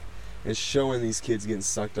graphic. It's showing these kids getting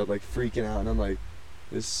sucked up, like freaking out, and I'm like,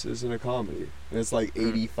 this isn't a comedy. And it's like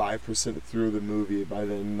 85% through the movie by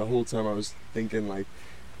then. And the whole time I was thinking like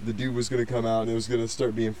the dude was gonna come out and it was gonna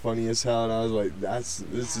start being funny as hell, and I was like, this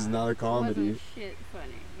is not a comedy. Wasn't shit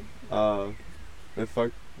funny.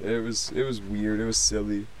 It was weird. It was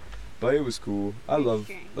silly, but it was cool. I love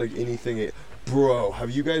Strange. like anything. Bro, have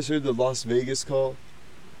you guys heard the Las Vegas call?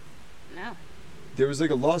 No. There was like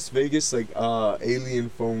a Las Vegas like alien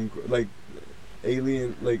phone like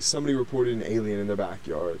somebody reported an alien in their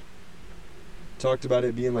backyard. Talked about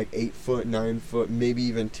it being like 8 foot, 9 foot, maybe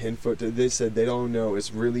even 10 foot. They said they don't know.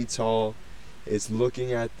 It's really tall. It's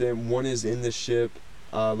looking at them. One is in the ship.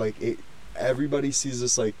 Everybody sees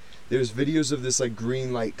this like. There's videos of this like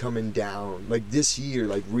green light coming down like this year,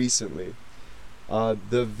 like recently.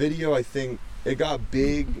 The video, I think it got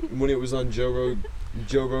big when it was on Joe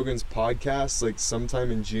Rogan's podcast, like sometime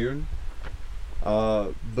in June.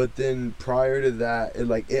 But then prior to that,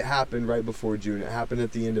 it happened right before June. It happened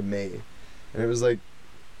at the end of May, and it was like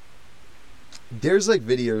there's like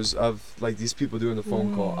videos of like these people doing the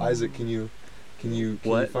phone call. Isaac, can you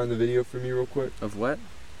find the video for me real quick? Of what?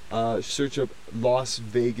 Search up Las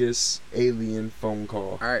Vegas alien phone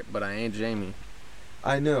call. Alright, but I ain't Jamie.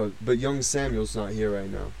 I know, but young Samuel's not here right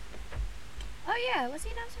now. Oh yeah, was he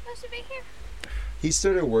not supposed to be here? He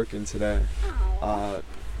started working today. Oh.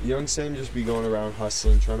 Young Sam just be going around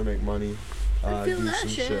hustling, trying to make money, I feel do that some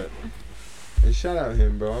shit. shit. And shout out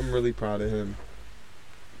him, bro. I'm really proud of him.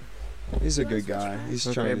 He's a good guy. He's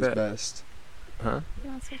Okay, trying his bet. best. Huh? You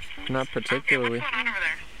want to switch phones? Not particularly.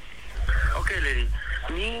 Okay, lady.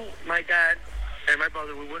 Me, my dad, and my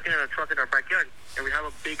brother, we're working on a truck in our backyard, and we have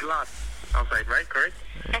a big lot outside, right? Correct?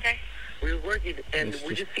 Okay. We were working, and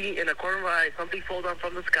we just see in a corner of our eye something fall down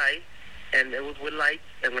from the sky, and it was with light,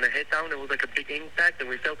 and when it hit down, it was like a big impact, and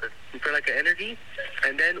we felt it. We felt like an energy,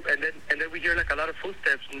 and then we hear like a lot of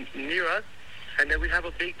footsteps near us, and then we have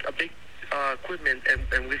a big equipment,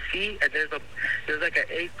 and we see, and there's like an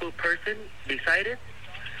 8-foot person beside it,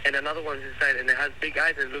 and another one's inside, and it has big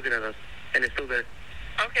eyes and looking at us, and it's still there.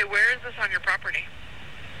 Okay, where is this on your property?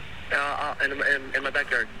 In my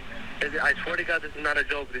backyard. I swear to God, this is not a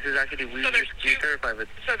joke. This is actually, we're terrified of it.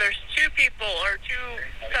 So there's 2 people or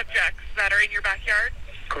 2 subjects that are in your backyard?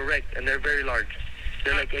 Correct, and they're very large.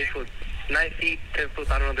 They're like 8 foot, 9 feet, 10 foot.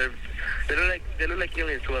 I don't know. They look like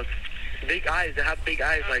aliens to us. Big eyes. They have big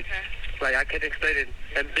eyes, like I can't explain it.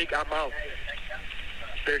 And big mouth.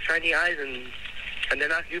 They're shiny eyes, and they're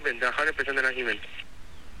not human. They're 100% they're not human.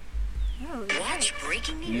 Watch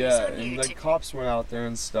breaking news Yeah, on and YouTube. like cops went out there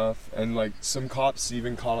and stuff, and like some cops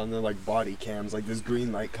even caught on their like body cams, like this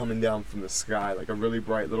green light coming down from the sky, like a really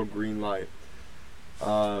bright little green light.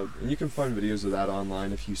 And you can find videos of that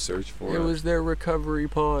online if you search for it. It was their recovery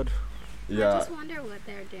pod. Yeah. I just wonder what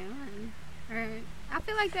they're doing. Or I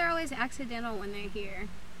feel like they're always accidental when they're here.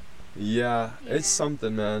 Yeah, it's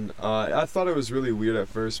something, man. I thought it was really weird at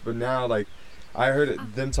first, but now like I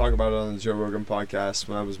heard them talk about it on the Joe Rogan podcast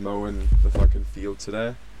when I was mowing the fucking field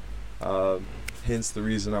today. Hence the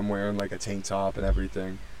reason I'm wearing like a tank top and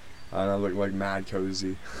everything. And I look like mad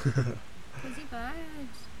cozy. Cozy vibes.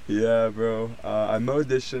 Yeah, bro. I mowed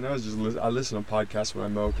this shit and I was just I listen to podcasts when I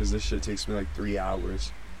mow because this shit takes me like 3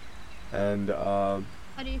 hours. And Oh,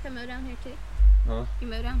 do you can mow down here too? Huh? You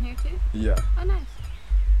mow down here too? Yeah. Oh, nice.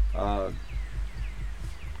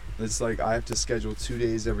 It's like I have to schedule 2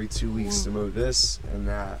 days every 2 weeks to mow this and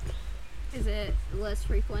that. Is it less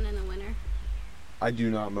frequent in the winter? I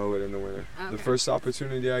do not mow it in the winter. Okay. The first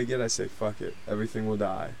opportunity I get, I say, fuck it. Everything will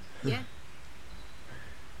die. Yeah.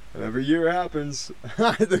 And every year it happens.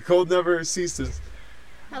 The cold never ceases.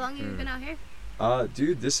 How long have you been out here?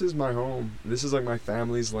 Dude, this is my home. This is like my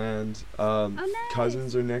family's land. Nice.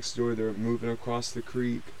 Cousins are next door. They're moving across the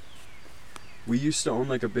creek. We used to own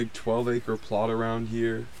like a big 12-acre plot around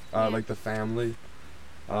here, like the family.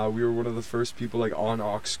 We were one of the first people like on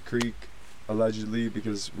Ox Creek, allegedly,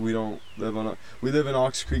 because we don't live on. We live in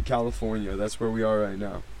Ox Creek, California. That's where we are right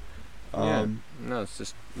now. No, it's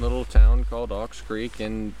this little town called Ox Creek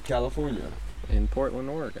in California. In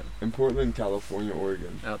Portland, Oregon. In Portland, California,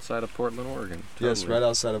 Oregon. Outside of Portland, Oregon. Yes, right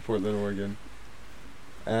outside of Portland, Oregon.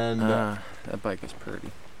 And that bike is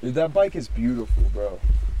pretty. That bike is beautiful, bro.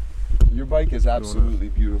 Your bike is absolutely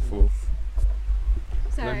beautiful.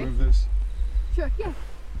 Sorry. Can I move this? Sure, yeah.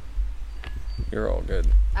 You're all good.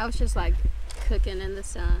 I was just like cooking in the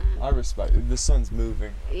sun. I respect it. The sun's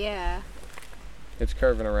moving. Yeah. It's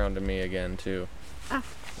curving around to me again too. Ah.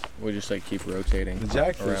 We just like keep rotating. The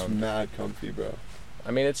jacket is around. mad comfy, bro.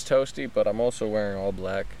 I mean, it's toasty, but I'm also wearing all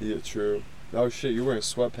black. Yeah, true. Oh shit, you're wearing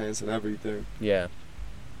sweatpants and everything. Yeah.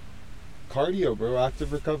 Cardio, bro.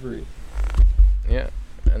 Active recovery. Yeah.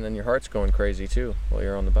 And then your heart's going crazy too while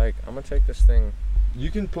you're on the bike. I'm gonna take this thing.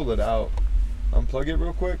 You can pull it out. Unplug it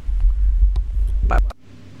real quick. Bye.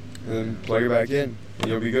 And then plug it back in. And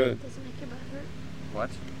you'll be good. Does it make your butt hurt? What?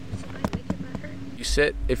 Does it make your butt hurt? You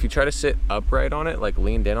sit, if you try to sit upright on it, like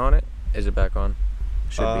leaned in on it, is it back on?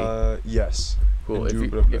 Should be. Yes. Cool.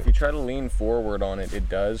 And If you try to lean forward on it, it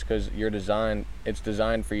does, because it's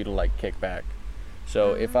designed for you to like kick back.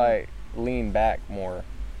 So if I lean back more,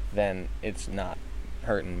 then it's not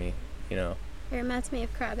hurting me, you know. It reminds me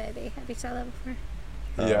of Crybaby. Have you saw that before?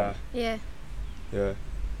 Yeah. Yeah. Yeah.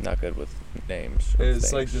 Not good with names. of It's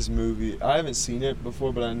things. like this movie. I haven't seen it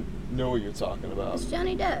before, but I know what you're talking about. It's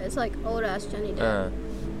Johnny Depp. It's like old ass Johnny Depp.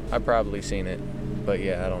 I've probably seen it, but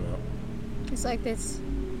yeah, I don't know. It's like this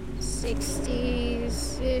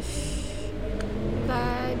 60s-ish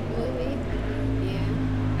vibe movie.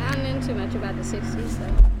 Yeah. I don't know too much about the 60s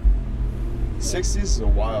though. 60s is a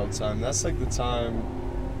wild time. That's like the time.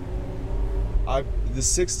 The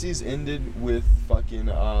 60s ended with fucking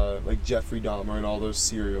like Jeffrey Dahmer and all those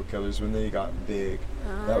serial killers when they got big.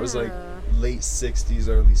 That was like late 60s,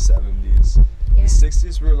 early 70s. Yeah. The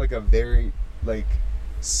 60s were like a very like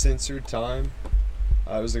censored time.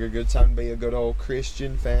 It was like a good time to be a good old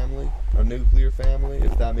Christian family, a nuclear family,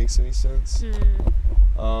 if that makes any sense. It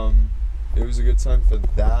was a good time for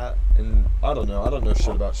that, and I don't know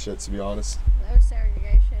shit about shit, to be honest. There was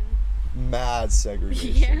segregation. Mad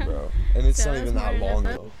segregation, Yeah. bro. And it's So not even that's that more long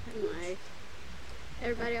than ago. And like,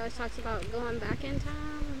 everybody always talks about going back in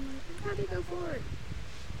time. I'm like, how do you go forward?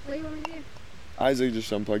 What do you want me to do? Isaac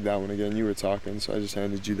just unplugged that one again. You were talking, so I just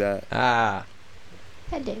handed you that.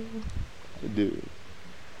 I do. Dude.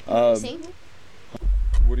 Sing?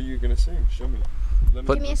 What are you gonna sing? Show me. Let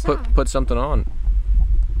me. Give me a song. Put something on,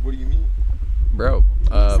 What do you mean? bro.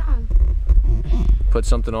 Give me a song. Put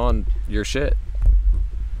something on your shit.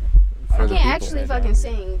 I For the can't people. actually fucking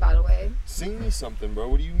sing, by the way. Sing me something, bro.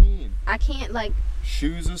 What do you mean? I can't like.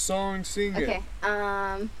 Choose a song, sing it.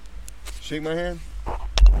 Okay. Shake my hand.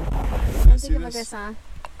 I'm See thinking of a good this? song.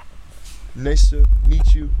 Nice to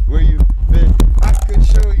meet you. Where you been? I could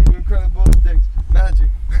show you incredible things. Magic.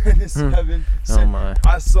 This heaven. Oh my.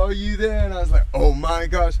 I saw you there and I was like, oh my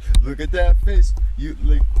gosh, look at that face. You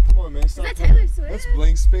like, come on, man. Stop that playing. Taylor Swift? That's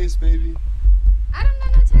blank space, baby. I don't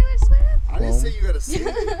know no Taylor Swift. I didn't say you gotta sing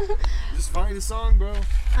it. Just find a song, bro.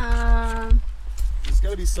 There's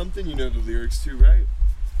gotta be something you know the lyrics to, right?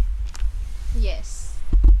 Yes.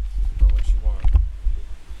 For what you want.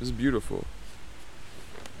 This is beautiful.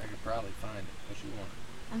 I could probably find it. What you want.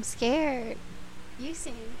 I'm scared. You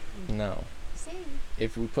sing. No. Sing.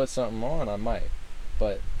 If we put something on, I might.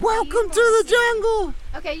 But Welcome to the jungle.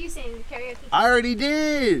 Okay, you sing karaoke. I already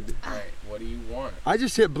did. Alright, what do you want? I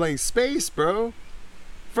just hit blank space, bro.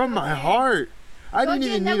 From my heart. I didn't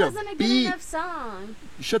even need that wasn't a good beat. enough song.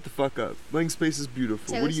 Shut the fuck up. Blank space is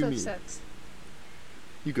beautiful. Taylor What do you Swift mean? sucks.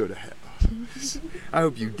 You go to hell. I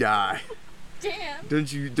hope you die. Damn.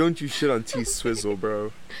 Don't you shit on T Swizzle,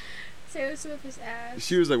 bro. Taylor Swift is ass.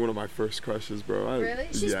 She was like one of my first crushes, bro. Really?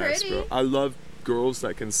 She's pretty. Bro. I love girls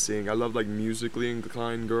that can sing. I love like musically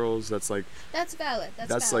inclined girls. That's like That's valid.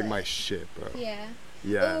 that's like my shit, bro. Yeah.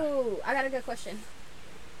 Yeah. Ooh, I got a good question.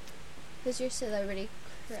 Who's your celebrity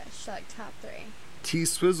crush? Like top 3? T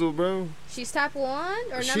Swizzle, bro. She's top 1 or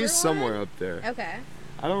number 1? She's somewhere up there. Okay.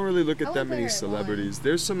 I don't really look I at would that put many her at celebrities.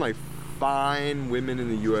 There's some like fine women in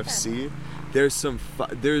the UFC. There's some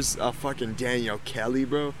there's a fucking Danielle Kelly,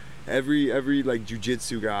 bro. Every like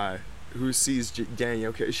jujitsu guy who sees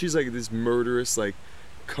Danielle Kelly, she's like this murderous like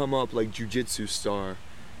come up like jujitsu star,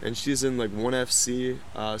 and she's in like 1FC.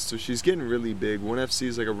 So she's getting really big. 1FC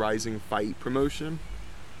is like a rising fight promotion.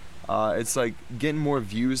 It's like getting more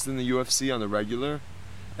views than the UFC on the regular,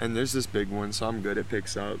 and there's this big one, so I'm good. It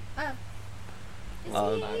picks up. Oh. I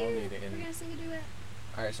don't need it in. We're gonna sing a duet.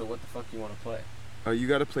 Alright, so what the fuck you want to play? Oh, you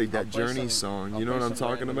gotta play that I'll play Journey some- song. I'll You know play what I'm some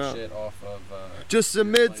talking random about? Shit off of, Just a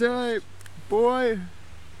mid-type, boy.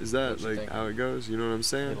 Is that What you like think? how it goes? You know what I'm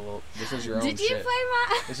saying? This is your own Did you shit. play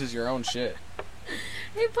my? This is your own shit.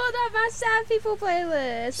 He pulled up my sad people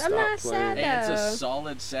playlist. Stop I'm not playing. sad And though. it's a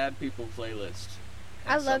solid sad people playlist.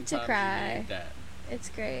 I And love to sometimes cry. You need that. It's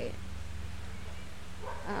great.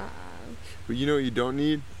 But you know what you don't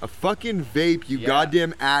need? A fucking vape, you Yeah.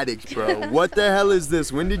 goddamn addict, bro. What the hell is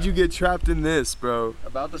this? When did you get trapped in this, bro?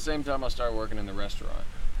 About the same time I started working in the restaurant.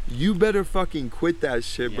 You better fucking quit that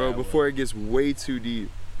shit, bro, Yeah, I will. before it gets way too deep.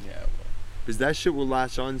 Yeah, well, Because that shit will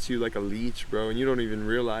latch onto you like a leech, bro, and you don't even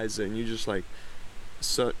realize it. And you just like,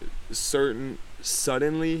 suddenly,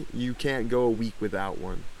 you can't go a week without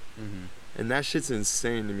one. mm-hmm. And that shit's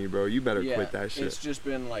insane to me, bro. You better yeah, quit that shit. It's just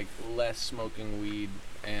been like less smoking weed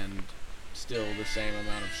and still the same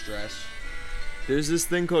amount of stress. There's this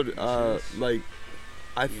thing called, Jeez. like,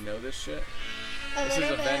 You know this shit? A This is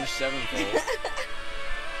little bit. Avenged Sevenfold.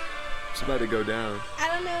 it's about to go down. I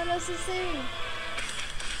don't know what else to sing.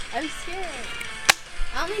 I'm scared.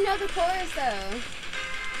 I only know the chorus though.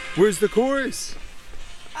 Where's the chorus?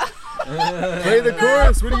 Play the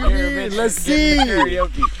chorus. What do you mean? Let's see.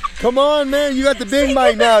 Karaoke. Come on, man. You got the big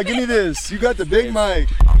mic now. Give me this. You got the big mic.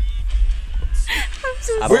 I'm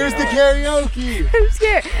so I don't Where's the know. karaoke? I'm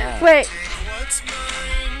scared. Wait.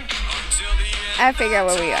 I figure out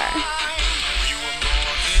where we are.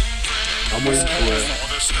 I'm waiting for it.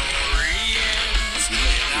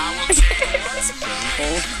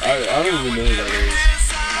 I don't even know who that is.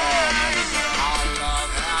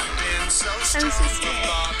 I'm so scared.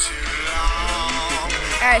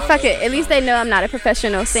 Alright, fuck it. At least they know I'm not a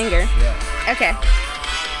professional singer. Okay.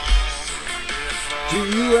 Do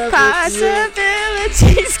you ever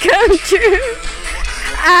Possibilities come true.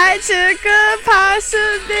 I took a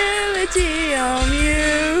possibility on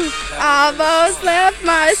you. Almost left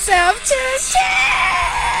myself to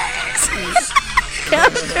chance.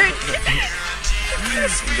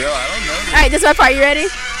 Alright, this is my part. You ready?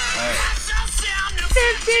 50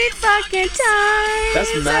 fucking times.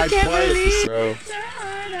 That's I mad can't quiet, believe bro.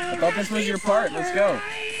 I thought this was your part. Let's go.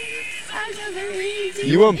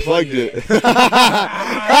 You unplugged it.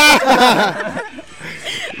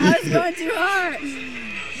 I was going too hard.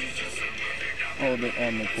 Hold it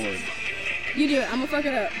on the cord. You do it. I'm gonna fuck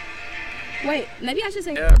it up. Wait, maybe I should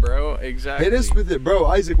say. Yeah, bro, exactly. Hit us with it, bro.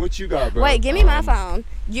 Isaac, what you got, bro? Wait, give me my phone.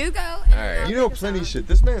 You go. And Alright. I'll You know pick a plenty song. shit.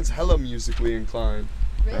 This man's hella musically inclined.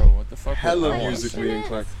 Bro, what the fuck? Hella Wait, musically instruments?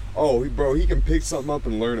 inclined. Oh, bro, he can pick something up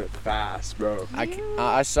and learn it fast, bro.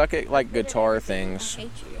 I suck at like guitar things. I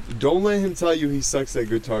hate you. Don't let him tell you he sucks at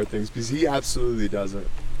guitar things, because he absolutely doesn't.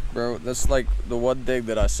 Bro, that's like the one thing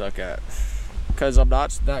that I suck at. Because I'm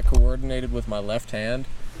not that coordinated with my left hand,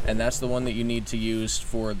 and that's the one that you need to use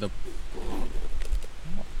for the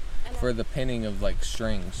pinning of like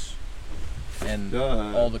strings and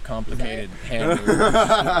Duh. all the complicated hand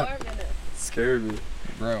movements. Scared me.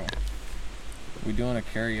 Bro, we doing a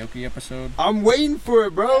karaoke episode? I'm waiting for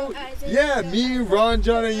it, bro. Isaac, Yeah, go, me, Isaac, Ron,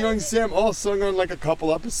 John, go, and Young Isaac. Sam all sung on like a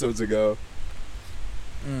couple episodes ago.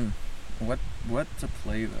 What to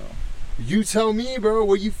play though? You tell me, bro,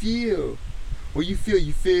 what you feel. What you feel?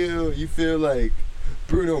 You feel like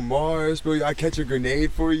Bruno Mars, bro. I catch a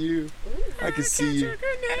grenade for you. I can see you.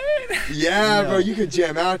 Yeah, bro, you could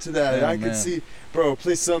jam out to that. Yeah, I can man. see, bro,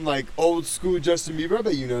 play some like old school Justin Bieber. I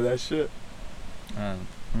bet you know that shit.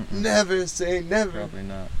 Never say never. Probably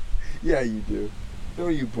not. Yeah, you do.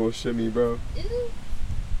 Don't you bullshit me, bro.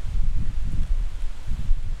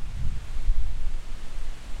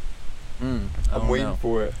 I'm waiting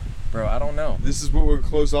for it. Bro, I don't know. This is what we're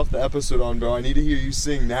close off the episode on, bro. I need to hear you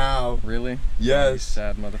sing now. Really? Yes. You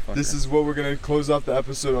sad motherfucker. This is what we're gonna close off the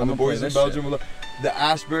episode on. I'm The gonna play boys in this Belgium will love. The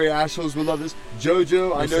Ashbury Ashholes will love this.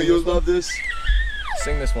 Jojo, I know you'll love this.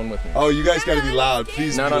 Sing this one with me. Oh, you guys gotta be loud.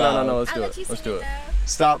 Please No, be no, no, loud. no, no. Let's I'll do let it. you Let's sing do it.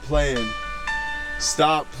 Stop playing.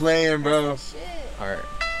 Stop playing, bro. Shit. All right.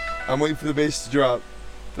 I'm waiting for the bass to drop.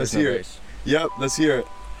 Let's There's no hear it. bass. Yep, let's hear it.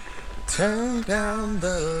 Turn down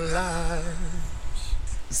the lights.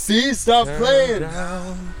 See, stop playing.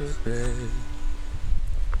 Down the bed.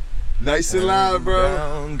 Nice and loud, bro.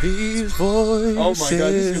 Down these voices. Oh my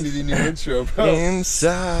god, this is gonna be the new intro, bro.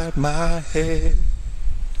 Inside my head.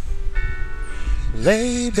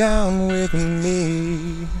 Lay down with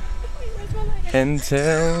me and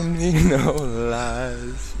tell me no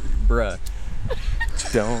lies. Bruh.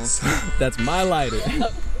 Don't. That's my lighter.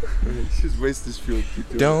 Just waste this fuel. Keep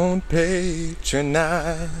doing it. Don't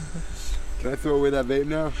patronize. Can I throw away that vape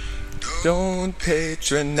now? Don't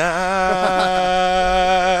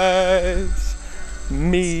patronize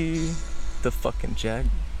me. The fucking jag.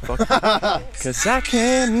 Fuck. Cause I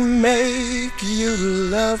can make you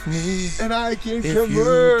love me And I can if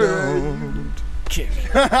convert. you don't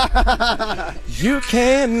care. You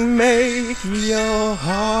can make your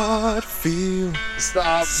heart feel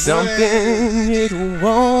Stop something playing. it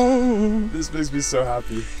won't. This makes me so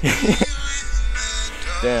happy.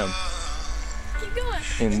 Damn. Keep going.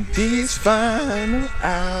 In these final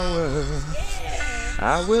hours,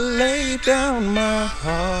 I will lay down my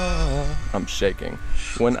heart. I'm shaking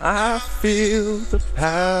when I feel the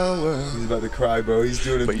power, He's about to cry, bro. He's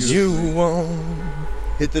doing it but beautifully. you won't.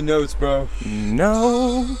 Hit the notes, bro.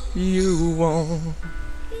 No, you won't.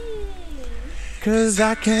 'Cause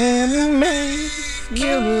I can make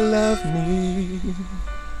you love me.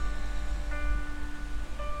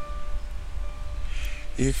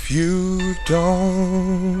 If you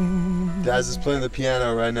don't. Daz is playing the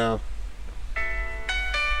piano right now.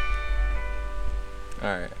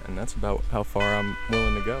 Alright, and that's about how far I'm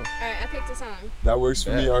willing to go. Alright, I picked a song. That works for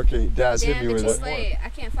me, Yeah. Arcade. Daz, hit Damn, me but with you it. late. I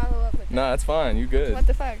can't follow up with No, that's fine. You good. What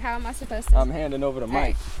the fuck? How am I supposed to? I'm handing over the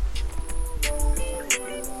mic.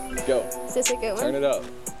 Go. Is this a good one? Turn it up.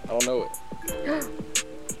 I don't know it.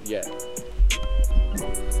 Yet.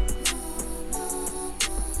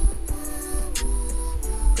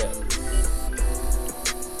 Okay.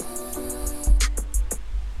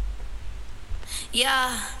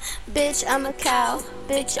 Yeah, bitch, I'm a cow.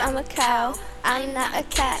 Bitch, I'm a cow. I'm not a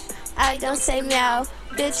cat. I don't say meow.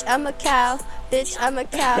 Bitch, I'm a cow. Bitch, I'm a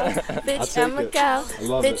cow. Bitch, take I'm a it. cow. I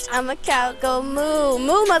love Bitch, it. I'm a cow. Go moo.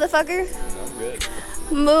 Moo, motherfucker. I'm good.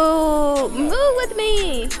 Moo. Moo with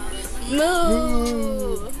me.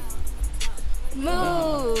 Moo.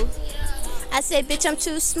 Moo. I say, bitch, I'm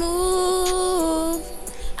too smooth.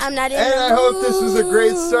 I'm not in And the I hope this was a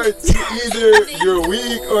great start to either your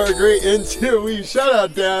week or a great end to your week. Shout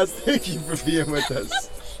out, Daz. Thank you for being with us.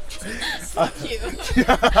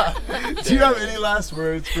 Do you have any last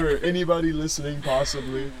words for anybody listening,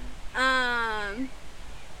 possibly?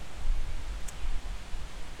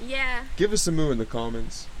 Yeah. Give us a moo in the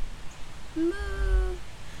comments. Moo.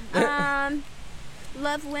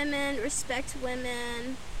 Love women, respect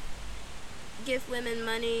women, give women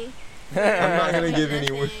money. I'm not gonna give any.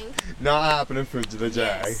 Nothing. Not happening for the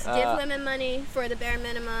Jag. Yes, give women money for the bare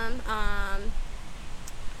minimum.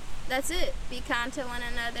 That's it. Be kind to one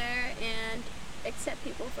another and accept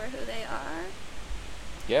people for who they are.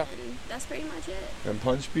 Yeah. And that's pretty much it. And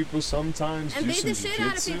punch people sometimes. And do beat some the shit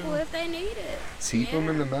out of jujitsu. people if they need it. Teep them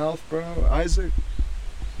in Yeah. the mouth, bro. Isaac.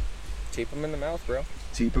 Keep them in the mouth, bro.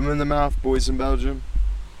 Teep them in the mouth, boys in Belgium.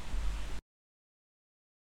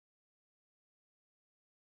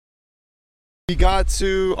 We got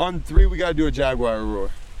to, on 3, we got to do a jaguar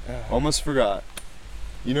roar. Almost forgot.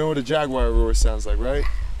 You know what a jaguar roar sounds like, right?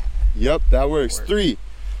 Yep, that works. 3,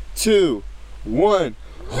 2, 1.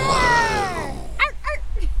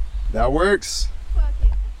 That works.